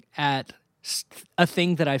nitpicking at a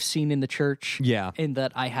thing that I've seen in the church. Yeah. And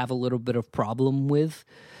that I have a little bit of problem with.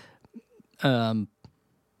 I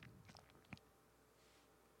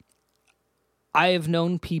have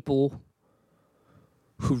known people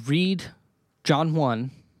who read John 1,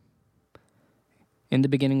 in the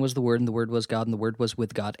beginning was the Word, and the Word was God, and the Word was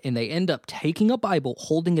with God, and they end up taking a Bible,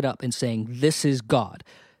 holding it up, and saying, this is God.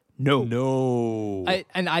 No. I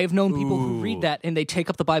have known people who read that, and they take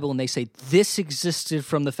up the Bible, and they say, this existed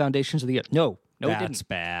from the foundations of the earth. No, it didn't. That's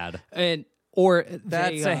bad.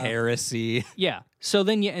 That's a heresy. Yeah. So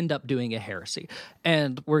then you end up doing a heresy.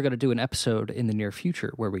 And we're going to do an episode in the near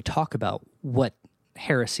future where we talk about what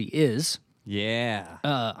heresy is. Yeah.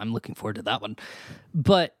 I'm looking forward to that one.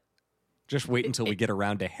 But just wait until we get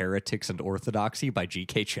around to Heretics and Orthodoxy by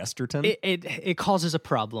G.K. Chesterton. It causes a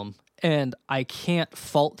problem. And I can't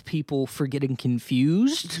fault people for getting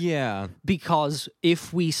confused. Yeah. Because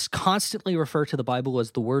if we constantly refer to the Bible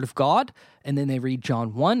as the Word of God, and then they read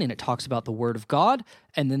John 1 and it talks about the Word of God,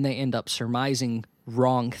 and then they end up surmising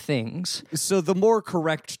wrong things. So the more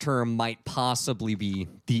correct term might possibly be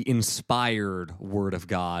the inspired Word of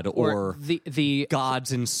God, or the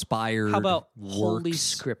God's inspired. How about works. Holy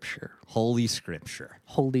Scripture? Holy Scripture.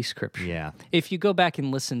 Holy Scripture. Yeah. If you go back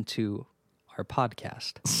and listen to our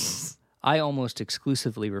podcast, I almost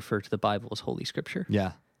exclusively refer to the Bible as Holy Scripture.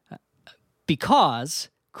 Yeah. Because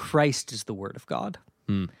Christ is the Word of God.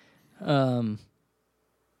 Fair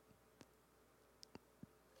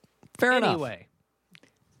enough. Anyway,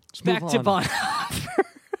 back to Bonhoeffer.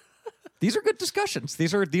 These are good discussions.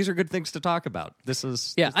 These are good things to talk about. This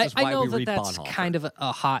is why I know we read that's Bonhoeffer. kind of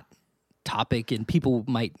a hot topic, and people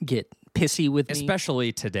might get pissy with me.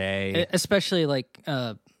 Especially today. Especially like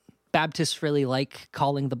Baptists really like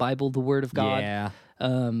calling the Bible the Word of God. Yeah.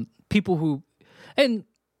 People who... And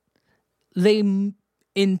they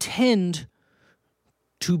intend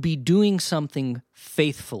to be doing something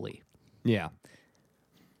faithfully, Yeah.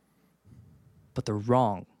 but they're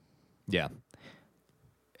wrong. Yeah.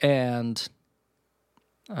 And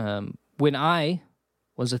when I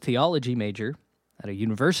was a theology major at a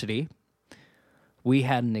university, we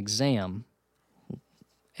had an exam,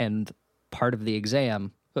 and part of the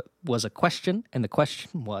exam was a question, and the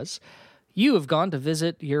question was, you have gone to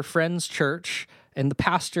visit your friend's church, and the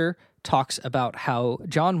pastor talks about how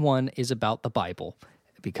John 1 is about the Bible,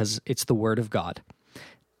 because it's the Word of God.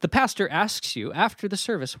 The pastor asks you after the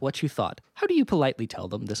service what you thought. How do you politely tell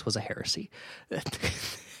them this was a heresy?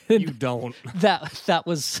 You don't. That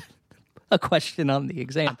was a question on the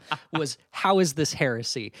exam, was how is this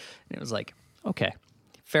heresy? And it was like, okay,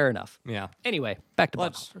 fair enough. Yeah. Anyway, back to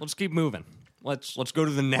Bonhoeffer. Let's keep moving. Let's go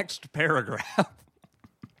to the next paragraph. All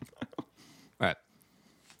right.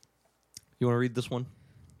 You want to read this one?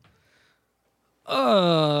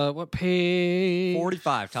 What page?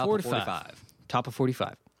 45, top of 45. Top of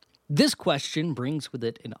 45. This question brings with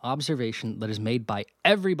it an observation that is made by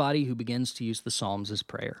everybody who begins to use the Psalms as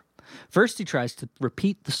prayer. First, he tries to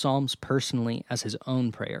repeat the Psalms personally as his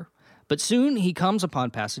own prayer, but soon he comes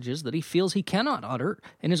upon passages that he feels he cannot utter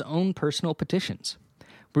in his own personal petitions.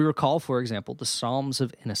 We recall, for example, the Psalms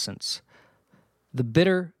of Innocence, the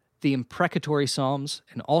bitter, the imprecatory Psalms,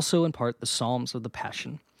 and also in part the Psalms of the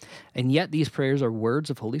Passion. And yet these prayers are words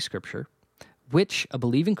of Holy Scripture, which a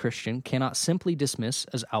believing Christian cannot simply dismiss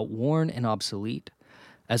as outworn and obsolete,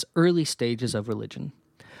 as early stages of religion.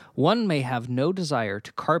 One may have no desire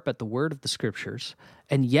to carp at the word of the Scriptures,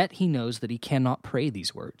 and yet he knows that he cannot pray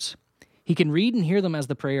these words. He can read and hear them as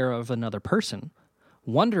the prayer of another person,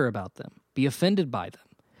 wonder about them, be offended by them,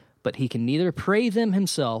 but he can neither pray them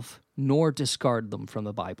himself nor discard them from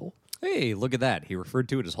the Bible. Hey, look at that. He referred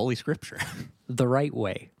to it as Holy Scripture. The right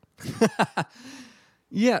way.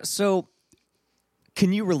 Yeah, so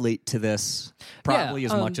can you relate to this probably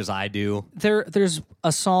as much as I do? There's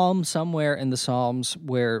a psalm somewhere in the Psalms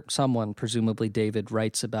where someone, presumably David,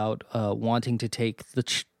 writes about wanting to take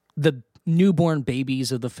the newborn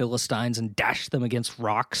babies of the Philistines and dash them against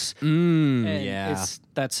rocks. Yeah.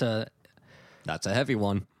 That's a heavy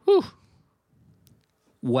one. Whew.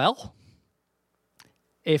 Well,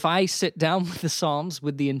 if I sit down with the Psalms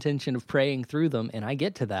with the intention of praying through them and I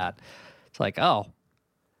get to that, it's like, oh,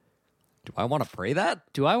 Do I want to pray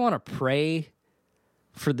that? do I want to pray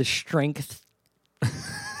for the strength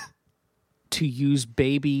to use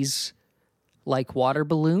babies like water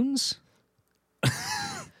balloons?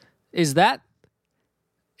 Is that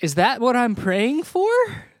what I'm praying for?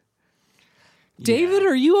 David,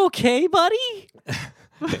 are you okay, buddy?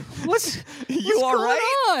 What's all going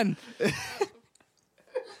right? on?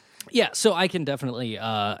 Yeah, so I can definitely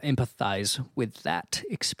empathize with that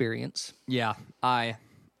experience. Yeah, I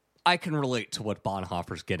can relate to what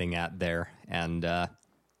Bonhoeffer's getting at there, and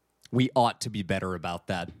we ought to be better about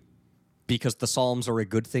that, because the Psalms are a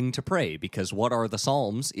good thing to pray, because what are the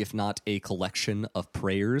Psalms if not a collection of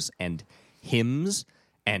prayers and hymns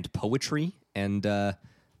and poetry and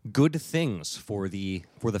good things for the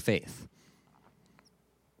faith?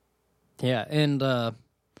 Yeah, and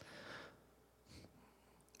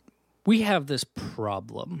we have this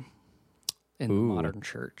problem in the modern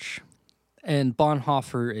church. And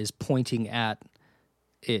Bonhoeffer is pointing at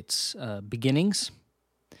its beginnings.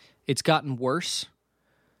 It's gotten worse.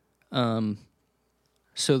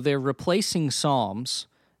 So they're replacing psalms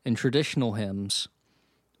and traditional hymns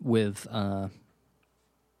with, how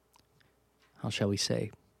shall we say,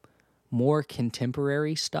 more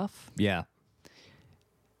contemporary stuff. Yeah.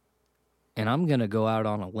 And I'm going to go out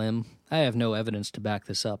on a limb. I have no evidence to back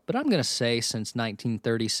this up, but I'm going to say since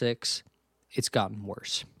 1936, it's gotten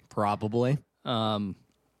worse. Probably. How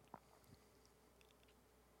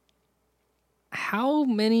how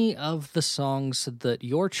many of the songs that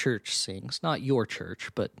your church sings, not your church,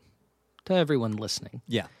 but to everyone listening,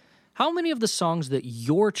 Yeah. how many of the songs that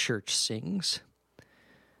your church sings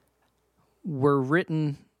were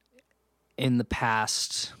written in the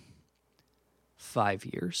past 5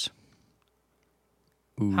 years?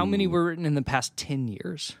 Ooh. How many were written in the past 10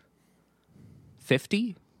 years?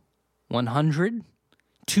 50? 100?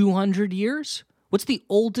 200 years? What's the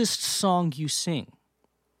oldest song you sing?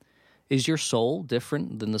 Is your soul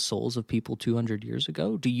different than the souls of people 200 years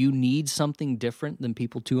ago? Do you need something different than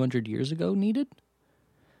people 200 years ago needed?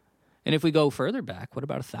 And if we go further back, what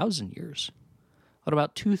about 1,000 years? What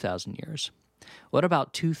about 2,000 years? What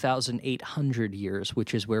about 2,800 years,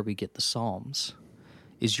 which is where we get the Psalms?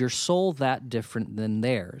 Is your soul that different than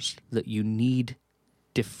theirs that you need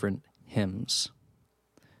different hymns?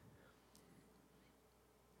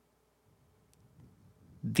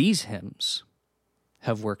 These hymns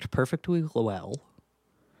have worked perfectly well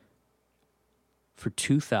for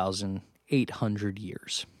 2,800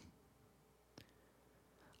 years.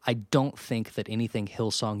 I don't think that anything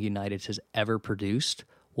Hillsong United has ever produced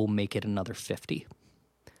will make it another 50.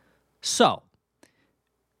 So,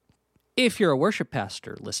 if you're a worship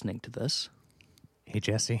pastor listening to this, Hey,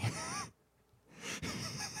 Jesse.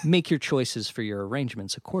 make your choices for your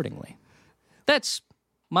arrangements accordingly. That's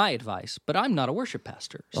my advice, but I'm not a worship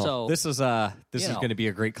pastor. So this is going to be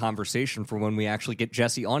a great conversation for when we actually get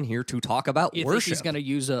Jesse on here to talk about you worship. think he's going to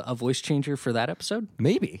use a voice changer for that episode?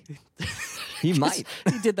 Maybe. He might.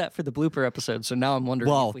 He did that for the blooper episode, so now I'm wondering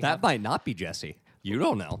Well, if that might not be Jesse. You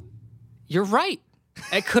don't know. You're right.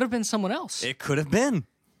 It could have been someone else. It could have been.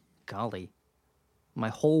 Golly. My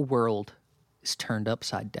whole world is turned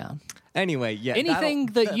upside down. Anyway, yeah. Anything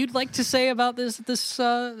that you'd like to say about this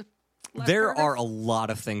there paragraph? are a lot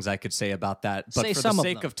of things I could say about that, but Say for some the of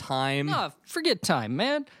sake them. of time, No, forget time,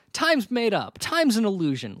 man. Time's made up. Time's an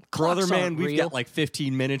illusion. brother Clocks man, aren't we've real. got like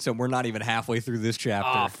 15 minutes and we're not even halfway through this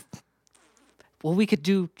chapter. Well, we could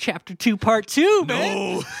do chapter 2, part 2,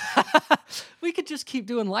 man. No. We could just keep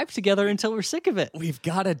doing life together until we're sick of it. We've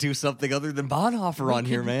got to do something other than Bonhoeffer on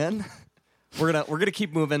here, man. We're gonna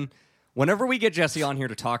keep moving. Whenever we get Jesse on here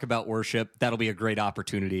to talk about worship, that'll be a great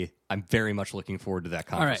opportunity. I'm very much looking forward to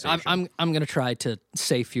that All right, conversation. I'm going to try to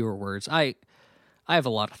say fewer words. I have a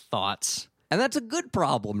lot of thoughts. And that's a good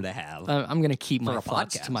problem to have. I'm going to keep my a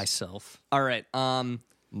thoughts podcast. to myself. All right.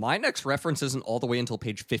 My next reference isn't all the way until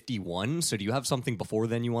page 51, so do you have something before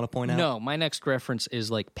then you want to point out? No, my next reference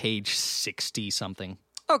is like page 60 something.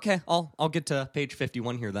 Okay, I'll get to page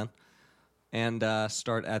 51 here then, and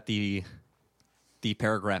start at the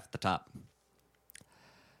paragraph at the top.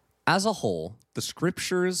 As a whole, the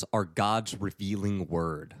scriptures are God's revealing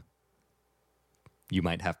word. You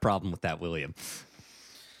might have a problem with that, William.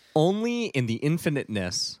 Only in the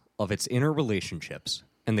infiniteness of its inner relationships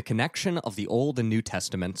and the connection of the Old and New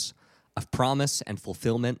Testaments, of promise and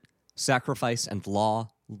fulfillment, sacrifice and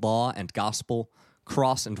law and gospel,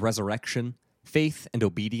 cross and resurrection, faith and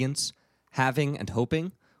obedience, having and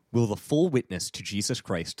hoping, will the full witness to Jesus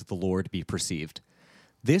Christ the Lord be perceived.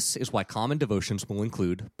 This is why common devotions will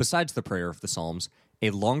include, besides the prayer of the Psalms,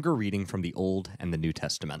 a longer reading from the Old and the New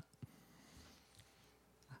Testament.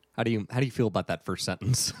 How do you feel about that first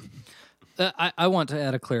sentence? I want to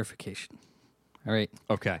add a clarification. All right.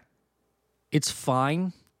 Okay. It's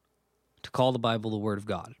fine to call the Bible the Word of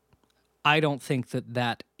God. I don't think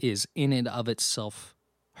that is in and of itself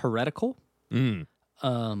heretical. It's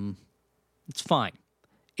fine.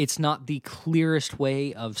 It's not the clearest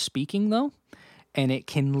way of speaking, though, and it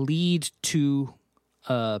can lead to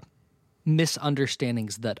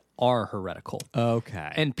misunderstandings that are heretical.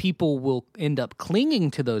 Okay. And people will end up clinging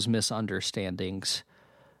to those misunderstandings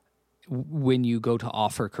when you go to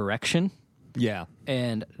offer correction. Yeah.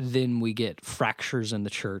 And then we get fractures in the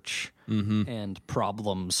church and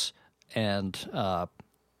problems and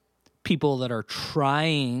people that are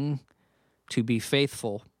trying to be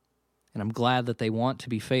faithful. And I'm glad that they want to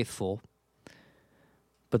be faithful,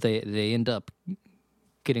 but they end up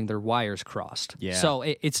getting their wires crossed. Yeah. So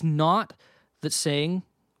it's not that saying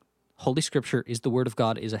Holy Scripture is the Word of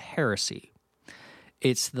God is a heresy.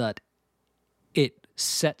 It's that it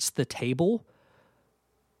sets the table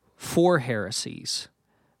for heresies,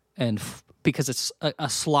 and because it's a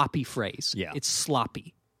sloppy phrase. Yeah. It's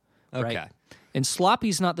sloppy. Okay. Right? And sloppy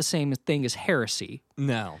is not the same thing as heresy,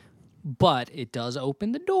 No. but it does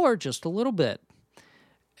open the door just a little bit.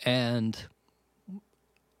 And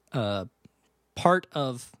part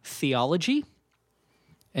of theology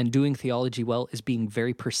and doing theology well is being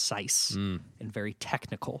very precise and very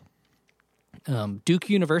technical. Duke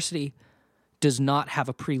University does not have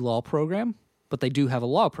a pre-law program, but they do have a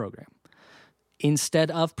law program. Instead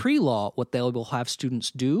of pre-law, what they will have students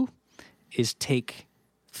do is take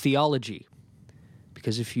theology.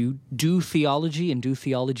 Because if you do theology and do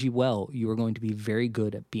theology well, you are going to be very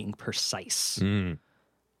good at being precise. And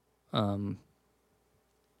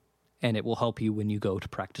it will help you when you go to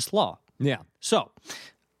practice law. Yeah. So,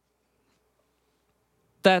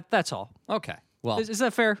 that's all. Okay. Well, Is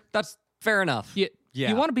that fair? that's fair enough. You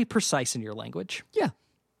Yeah. want to be precise in your language. Yeah.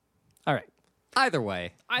 All right. Either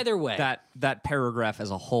way, that paragraph as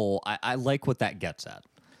a whole, I like what that gets at,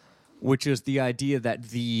 which is the idea that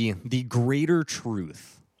the greater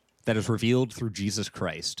truth that is revealed through Jesus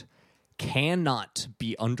Christ cannot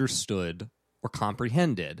be understood or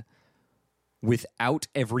comprehended without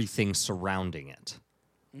everything surrounding it,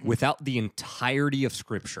 without the entirety of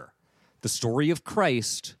Scripture. The story of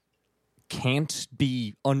Christ can't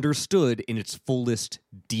be understood in its fullest,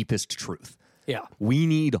 deepest truth. Yeah. We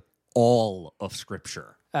need all of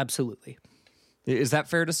Scripture. Absolutely. Is that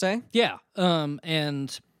fair to say? Yeah.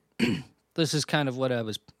 And this is kind of what I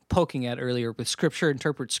was poking at earlier with Scripture,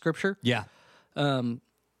 interpret Scripture. Yeah.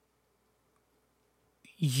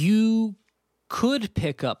 You could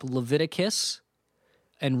pick up Leviticus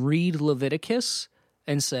and read Leviticus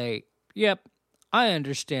and say, yep, I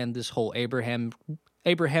understand this whole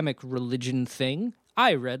Abrahamic religion thing.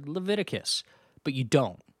 I read Leviticus. But you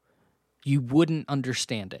don't. You wouldn't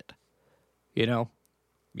understand it. You know?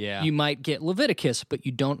 Yeah. You might get Leviticus, but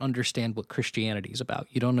you don't understand what Christianity is about.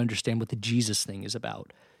 You don't understand what the Jesus thing is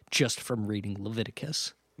about just from reading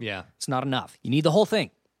Leviticus. Yeah. It's not enough. You need the whole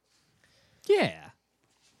thing. Yeah.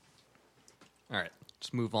 All right.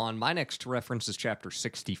 Let's move on. My next reference is chapter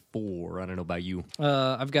 64. I don't know about you.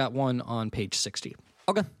 I've got one on page 60.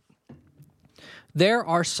 Okay. There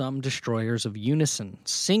are some destroyers of unison,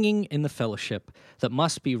 singing in the fellowship, that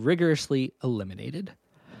must be rigorously eliminated.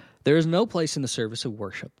 There is no place in the service of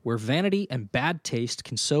worship where vanity and bad taste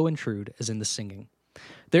can so intrude as in the singing.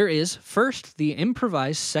 There is, first, the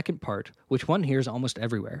improvised second part, which one hears almost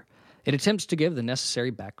everywhere. It attempts to give the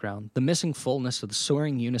necessary background, the missing fullness of the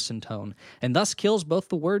soaring unison tone, and thus kills both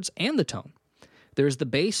the words and the tone. There is the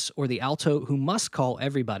bass or the alto who must call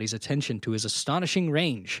everybody's attention to his astonishing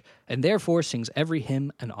range, and therefore sings every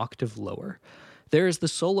hymn an octave lower. There is the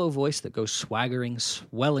solo voice that goes swaggering,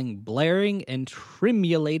 swelling, blaring, and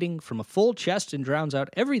tremulating from a full chest and drowns out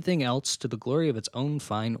everything else to the glory of its own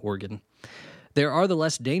fine organ. There are the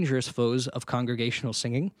less dangerous foes of congregational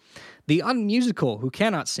singing, the unmusical who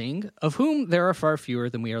cannot sing, of whom there are far fewer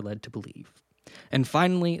than we are led to believe. And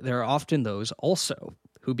finally, there are often those also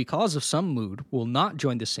who, because of some mood, will not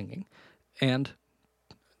join the singing, and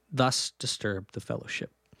thus disturb the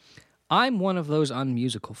fellowship. I'm one of those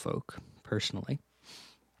unmusical folk, personally.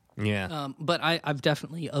 Yeah. But I've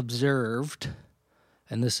definitely observed,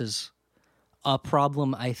 and this is a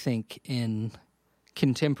problem, I think, in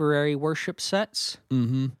contemporary worship sets,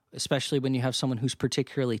 especially when you have someone who's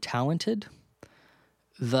particularly talented,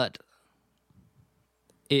 that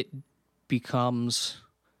it becomes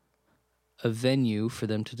a venue for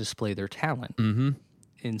them to display their talent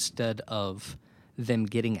instead of them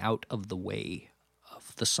getting out of the way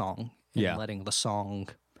of the song and letting the song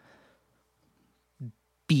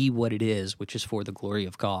be what it is, which is for the glory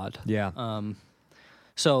of God. Yeah.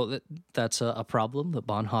 So that's a problem that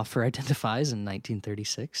Bonhoeffer identifies in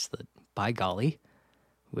 1936, that, by golly,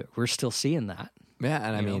 we're still seeing that. Yeah,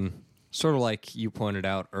 and I mean, sort of like you pointed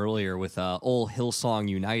out earlier with old Hillsong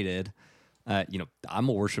United, I'm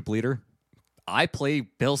a worship leader. I play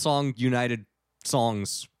Hillsong United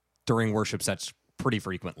songs during worship sets pretty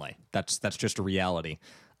frequently. That's just a reality.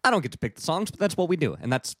 I don't get to pick the songs, but that's what we do,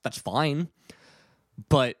 and that's fine.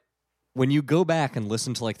 But when you go back and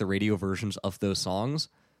listen to like the radio versions of those songs,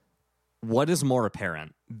 what is more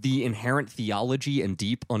apparent? The inherent theology and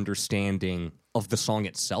deep understanding of the song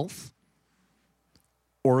itself,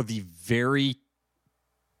 or the very,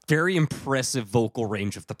 very impressive vocal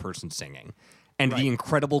range of the person singing, and the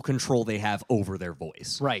incredible control they have over their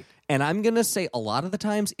voice. Right. And I'm going to say a lot of the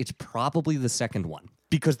times it's probably the second one,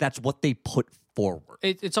 because that's what they put forward.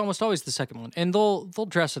 It's almost always the second one. And they'll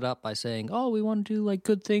dress it up by saying, oh, we want to do like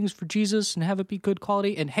good things for Jesus and have it be good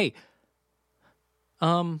quality. And hey,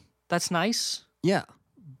 that's nice. Yeah.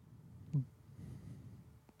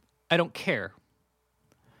 I don't care.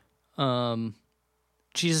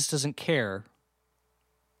 Jesus doesn't care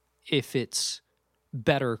if it's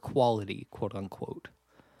better quality, quote unquote.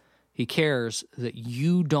 He cares that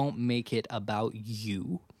you don't make it about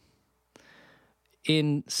you.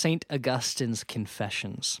 In St. Augustine's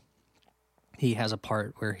Confessions, he has a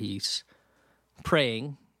part where he's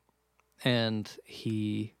praying and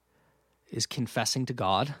he is confessing to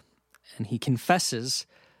God, and he confesses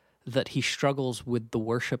that he struggles with the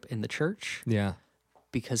worship in the church Yeah.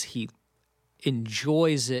 because he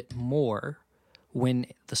enjoys it more when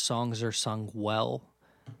the songs are sung well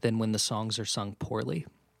than when the songs are sung poorly.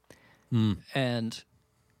 And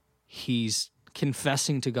he's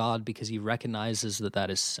confessing to God because he recognizes that that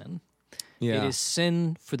is sin. Yeah. It is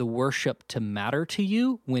sin for the worship to matter to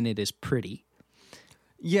you when it is pretty.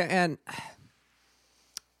 Yeah, and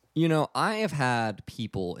I have had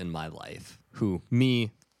people in my life who,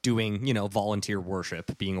 me doing, volunteer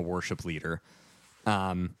worship, being a worship leader,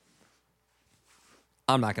 I'm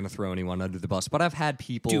not going to throw anyone under the bus, but I've had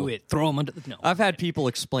people... Do it. Throw them under the... No. I've had people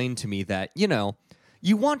explain to me that,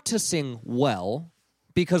 you want to sing well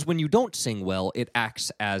because when you don't sing well, it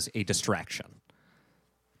acts as a distraction.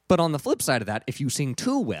 But on the flip side of that, if you sing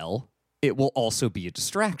too well, it will also be a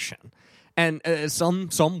distraction. And some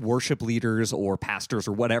worship leaders or pastors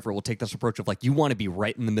or whatever will take this approach of you want to be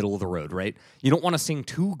right in the middle of the road, right? You don't want to sing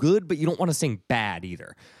too good, but you don't want to sing bad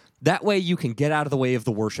either. That way you can get out of the way of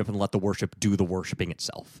the worship and let the worship do the worshiping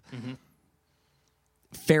itself. Mm-hmm.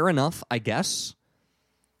 Fair enough, I guess.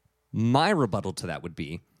 My rebuttal to that would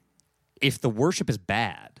be, if the worship is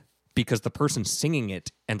bad because the person singing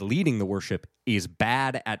it and leading the worship is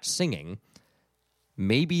bad at singing,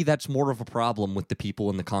 maybe that's more of a problem with the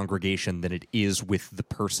people in the congregation than it is with the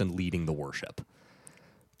person leading the worship.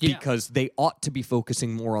 Yeah. Because they ought to be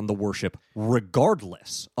focusing more on the worship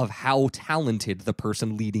regardless of how talented the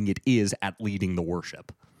person leading it is at leading the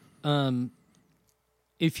worship.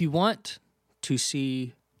 If you want to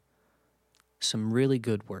see some really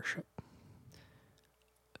good worship,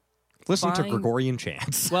 listen to Gregorian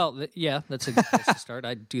chants. Well, that's a good place to start.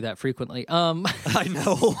 I do that frequently. I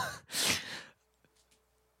know.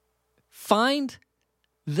 Find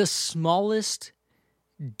the smallest,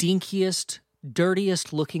 dinkiest,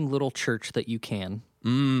 dirtiest looking little church that you can.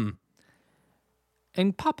 And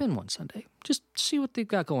pop in one Sunday. Just see what they've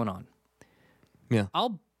got going on. Yeah.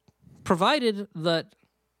 Provided that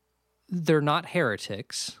they're not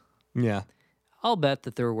heretics. Yeah. I'll bet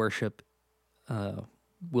that their worship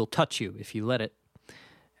will touch you if you let it.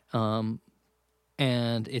 And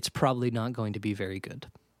it's probably not going to be very good.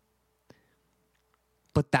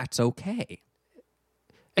 But that's okay.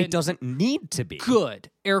 It doesn't need to be. Good.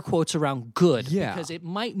 Air quotes around good. Yeah. Because it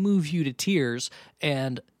might move you to tears,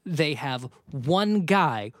 and they have one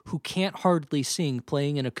guy who can't hardly sing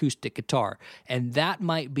playing an acoustic guitar. And that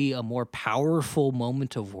might be a more powerful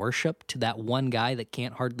moment of worship to that one guy that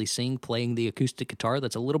can't hardly sing playing the acoustic guitar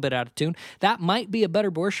that's a little bit out of tune. That might be a better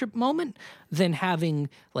worship moment than having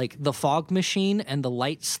the fog machine and the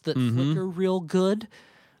lights that flicker real good.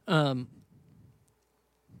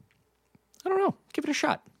 I don't know. Give it a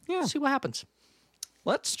shot. Yeah. See what happens.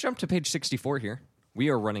 Let's jump to page 64 here. We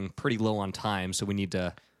are running pretty low on time, so we need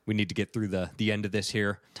to get through the end of this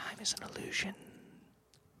here. Time is an illusion.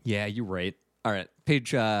 Yeah, you're right. All right, page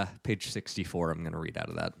 64, I'm going to read out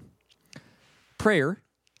of that. Prayer,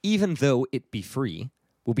 even though it be free,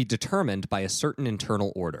 will be determined by a certain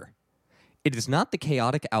internal order. It is not the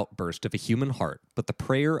chaotic outburst of a human heart, but the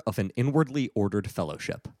prayer of an inwardly ordered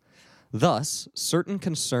fellowship. Thus, certain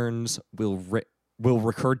concerns will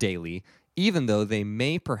recur daily, even though they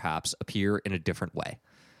may perhaps appear in a different way.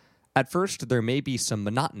 At first, there may be some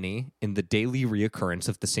monotony in the daily reoccurrence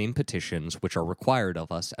of the same petitions which are required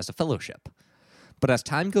of us as a fellowship. But as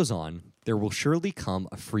time goes on, there will surely come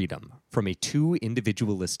a freedom from a too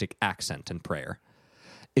individualistic accent in prayer.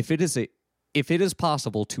 If it is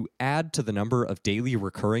possible to add to the number of daily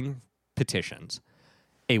recurring petitions,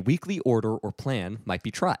 a weekly order or plan might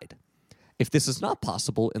be tried. If this is not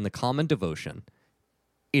possible in the common devotion,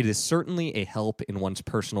 it is certainly a help in one's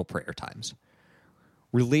personal prayer times.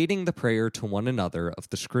 Relating the prayer to one another of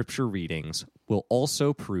the scripture readings will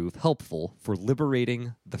also prove helpful for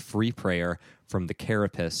liberating the free prayer from the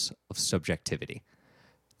carapace of subjectivity.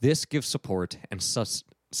 This gives support and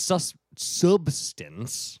substance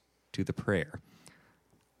to the prayer.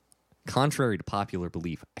 Contrary to popular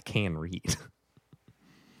belief, I can read.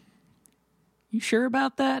 You sure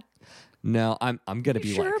about that? No, I'm gonna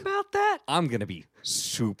be sure about that? I'm gonna be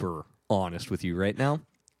super honest with you right now,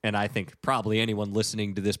 and I think probably anyone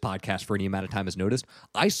listening to this podcast for any amount of time has noticed.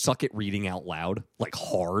 I suck at reading out loud,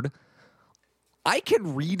 hard. I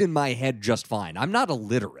can read in my head just fine. I'm not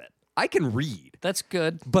illiterate. I can read. That's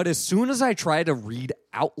good. But as soon as I try to read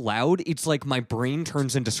out loud, it's like my brain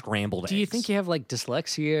turns into scrambled eggs. Do you think you have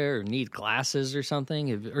dyslexia or need glasses or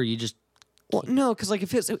something, or you just? Well, no, because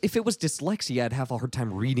if it was dyslexia, I'd have a hard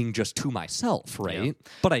time reading just to myself, right? Yeah.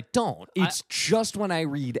 But I don't. It's just when I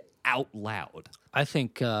read out loud. I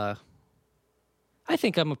think I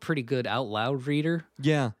think I'm a pretty good out loud reader.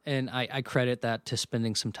 Yeah. And I credit that to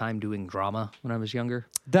spending some time doing drama when I was younger.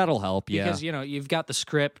 That'll help, yeah. Because, you've got the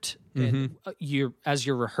script, and as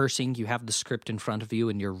you're rehearsing, you have the script in front of you,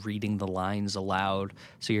 and you're reading the lines aloud,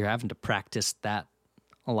 so you're having to practice that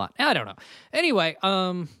a lot. I don't know. Anyway,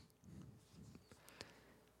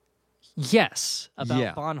 yes,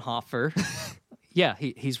 about Bonhoeffer. Yeah,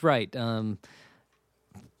 he's right.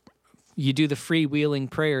 You do the freewheeling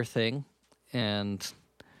prayer thing, and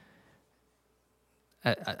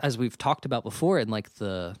as we've talked about before in like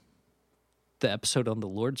the episode on the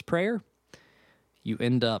Lord's Prayer, you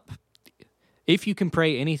end up, if you can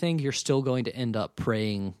pray anything, you're still going to end up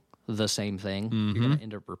praying the same thing. You're going to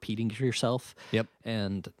end up repeating to yourself. Yep.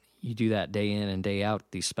 And you do that day in and day out,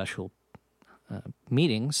 these special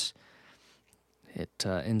meetings. It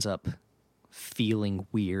ends up feeling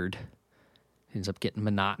weird. It ends up getting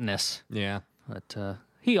monotonous. Yeah. But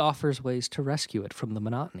he offers ways to rescue it from the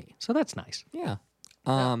monotony. So that's nice. Yeah.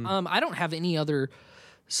 I don't have any other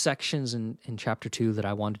sections in chapter 2 that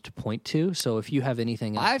I wanted to point to. So if you have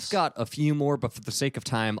anything else. I've got a few more, but for the sake of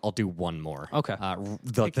time, I'll do one more. Okay.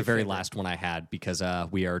 The very last one I had, because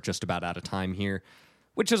we are just about out of time here,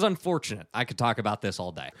 which is unfortunate. I could talk about this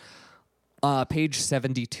all day. Page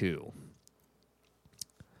 72.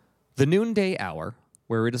 The noonday hour,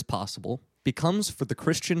 where it is possible, becomes for the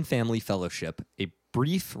Christian Family Fellowship a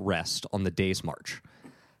brief rest on the day's march.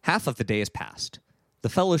 Half of the day is past. The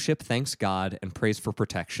fellowship thanks God and prays for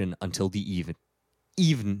protection until the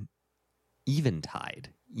eventide.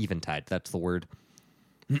 Eventide, that's the word.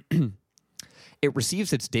 It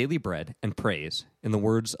receives its daily bread and prays in the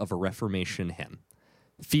words of a Reformation hymn.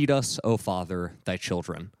 Feed us, O Father, thy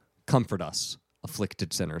children. Comfort us,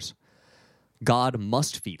 afflicted sinners. God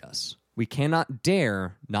must feed us. We cannot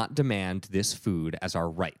dare not demand this food as our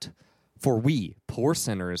right, for we, poor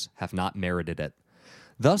sinners, have not merited it.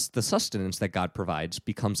 Thus, the sustenance that God provides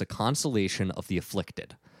becomes a consolation of the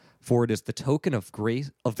afflicted, for it is the token of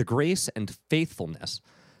grace, of the grace and faithfulness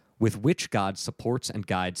with which God supports and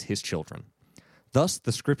guides his children. Thus,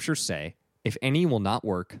 the scriptures say, if any will not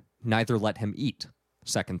work, neither let him eat.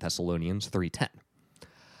 2 Thessalonians 3:10.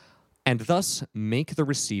 And thus make the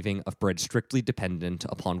receiving of bread strictly dependent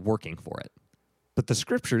upon working for it. But the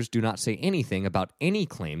scriptures do not say anything about any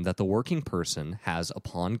claim that the working person has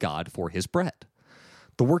upon God for his bread.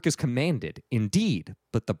 The work is commanded, indeed,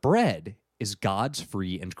 but the bread is God's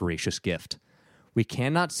free and gracious gift. We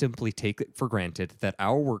cannot simply take it for granted that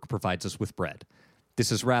our work provides us with bread.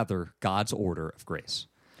 This is rather God's order of grace.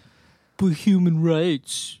 But human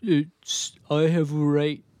rights, I have a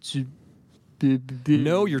right to...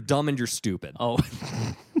 No, you're dumb and you're stupid. Oh.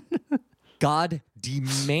 God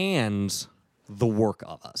demands the work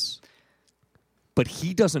of us, but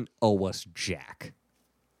he doesn't owe us jack.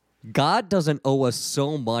 God doesn't owe us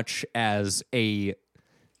so much as a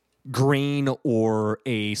grain or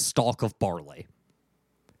a stalk of barley.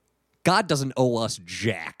 God doesn't owe us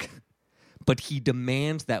jack, but he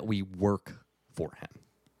demands that we work for him.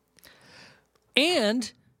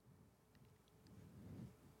 And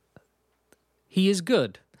he is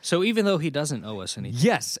good. So even though he doesn't owe us anything.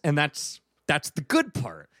 Yes, and that's the good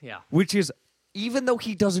part. Yeah. Which is, even though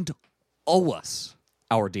he doesn't owe us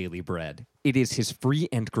our daily bread, it is his free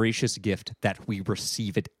and gracious gift that we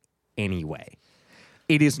receive it anyway.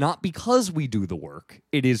 It is not because we do the work.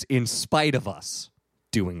 It is in spite of us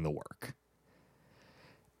doing the work.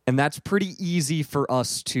 And that's pretty easy for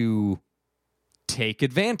us to take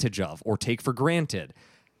advantage of or take for granted.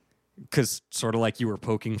 Because sort of like you were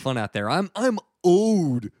poking fun out there, I'm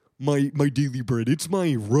owed my daily bread. It's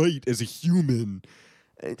my right as a human.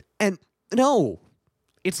 And no,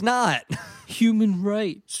 it's not. Human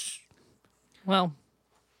rights. Well,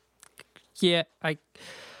 yeah,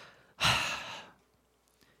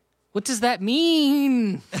 what does that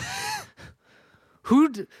mean?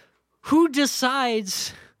 Who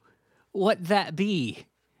decides what that be?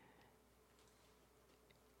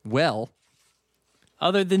 Well,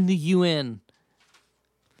 other than the UN.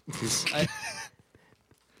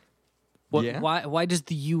 Yeah. Why does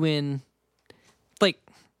the UN, like,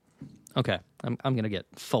 okay, I'm going to get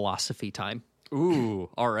philosophy time. Ooh,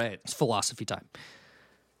 all right. It's philosophy time.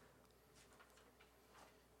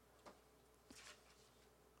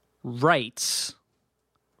 Rights,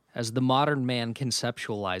 as the modern man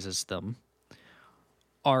conceptualizes them,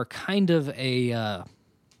 are kind of they're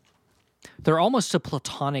almost a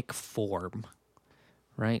Platonic form,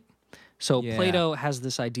 right? So Yeah. Plato has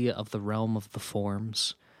this idea of the realm of the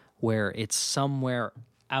forms, where it's somewhere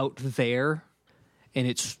out there, and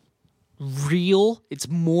it's real. It's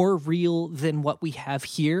more real than what we have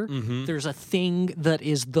here. There's a thing that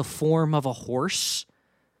is the form of a horse.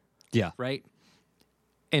 Yeah. Right?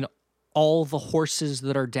 And all the horses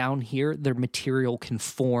that are down here, their material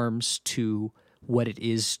conforms to what it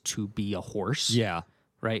is to be a horse. Yeah.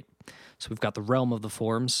 Right? So we've got the realm of the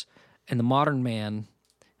forms, and the modern man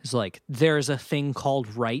is like, there's a thing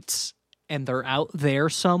called rights, and they're out there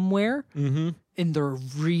somewhere, and they're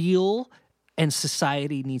real, and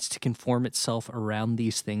society needs to conform itself around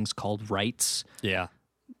these things called rights. Yeah.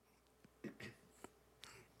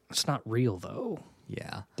 It's not real, though.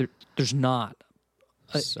 Yeah. There's not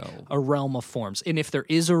a realm of forms. And if there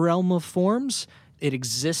is a realm of forms, it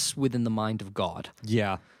exists within the mind of God.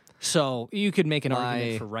 Yeah. So you could make an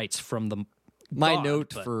argument for rights from the My God,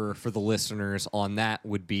 note but- for the listeners on that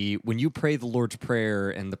would be, when you pray the Lord's Prayer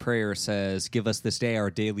and the prayer says, give us this day our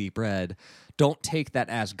daily bread, don't take that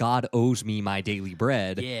as God owes me my daily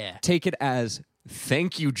bread. Yeah. Take it as,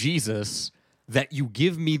 thank you, Jesus, that you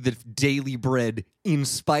give me the daily bread in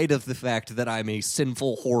spite of the fact that I'm a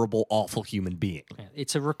sinful, horrible, awful human being.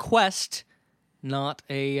 It's a request, not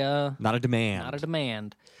a demand. Not a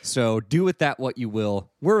demand. So do with that what you will.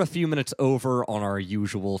 We're a few minutes over on our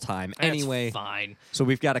usual time. Anyway, That's fine. So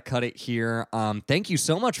we've got to cut it here. Thank you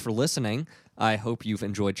so much for listening. I hope you've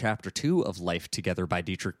enjoyed Chapter 2 of Life Together by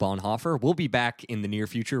Dietrich Bonhoeffer. We'll be back in the near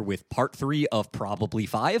future with Part 3 of probably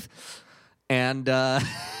 5. And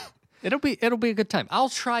It'll be a good time. I'll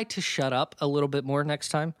try to shut up a little bit more next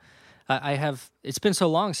time. It's been so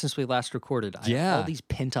long since we last recorded. I have all these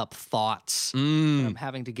pent up thoughts that I'm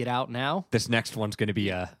having to get out now. this next one's going to be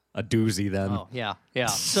a doozy then. Oh, yeah.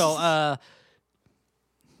 So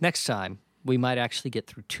next time, we might actually get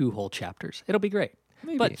through 2 whole chapters. It'll be great.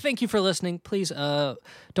 Maybe. But thank you for listening. Please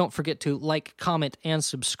don't forget to like, comment, and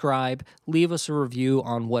subscribe. Leave us a review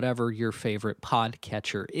on whatever your favorite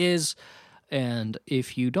podcatcher is. And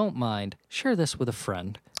if you don't mind, share this with a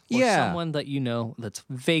friend or someone that you know that's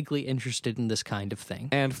vaguely interested in this kind of thing.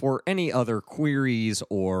 And for any other queries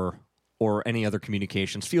or any other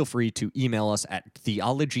communications, feel free to email us at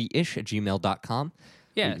theologyish@gmail.com.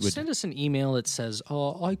 Yeah, send us an email that says,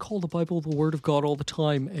 I call the Bible the Word of God all the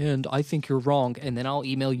time, and I think you're wrong. And then I'll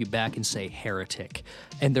email you back and say heretic.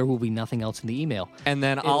 And there will be nothing else in the email. And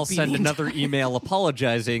then I'll send another email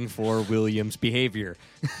apologizing for William's behavior.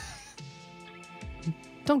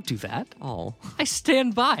 Don't do that. Oh. I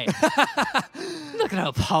stand by. I'm not going to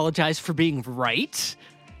apologize for being right.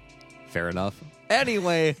 Fair enough.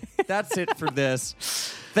 Anyway, that's it for this.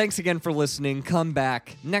 Thanks again for listening. Come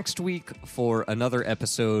back next week for another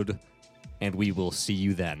episode, and we will see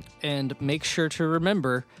you then. And make sure to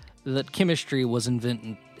remember that chemistry was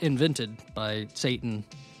invented by Satan.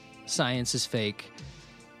 Science is fake.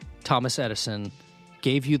 Thomas Edison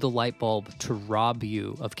gave you the light bulb to rob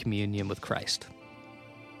you of communion with Christ.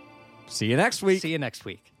 See you next week. See you next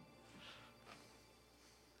week.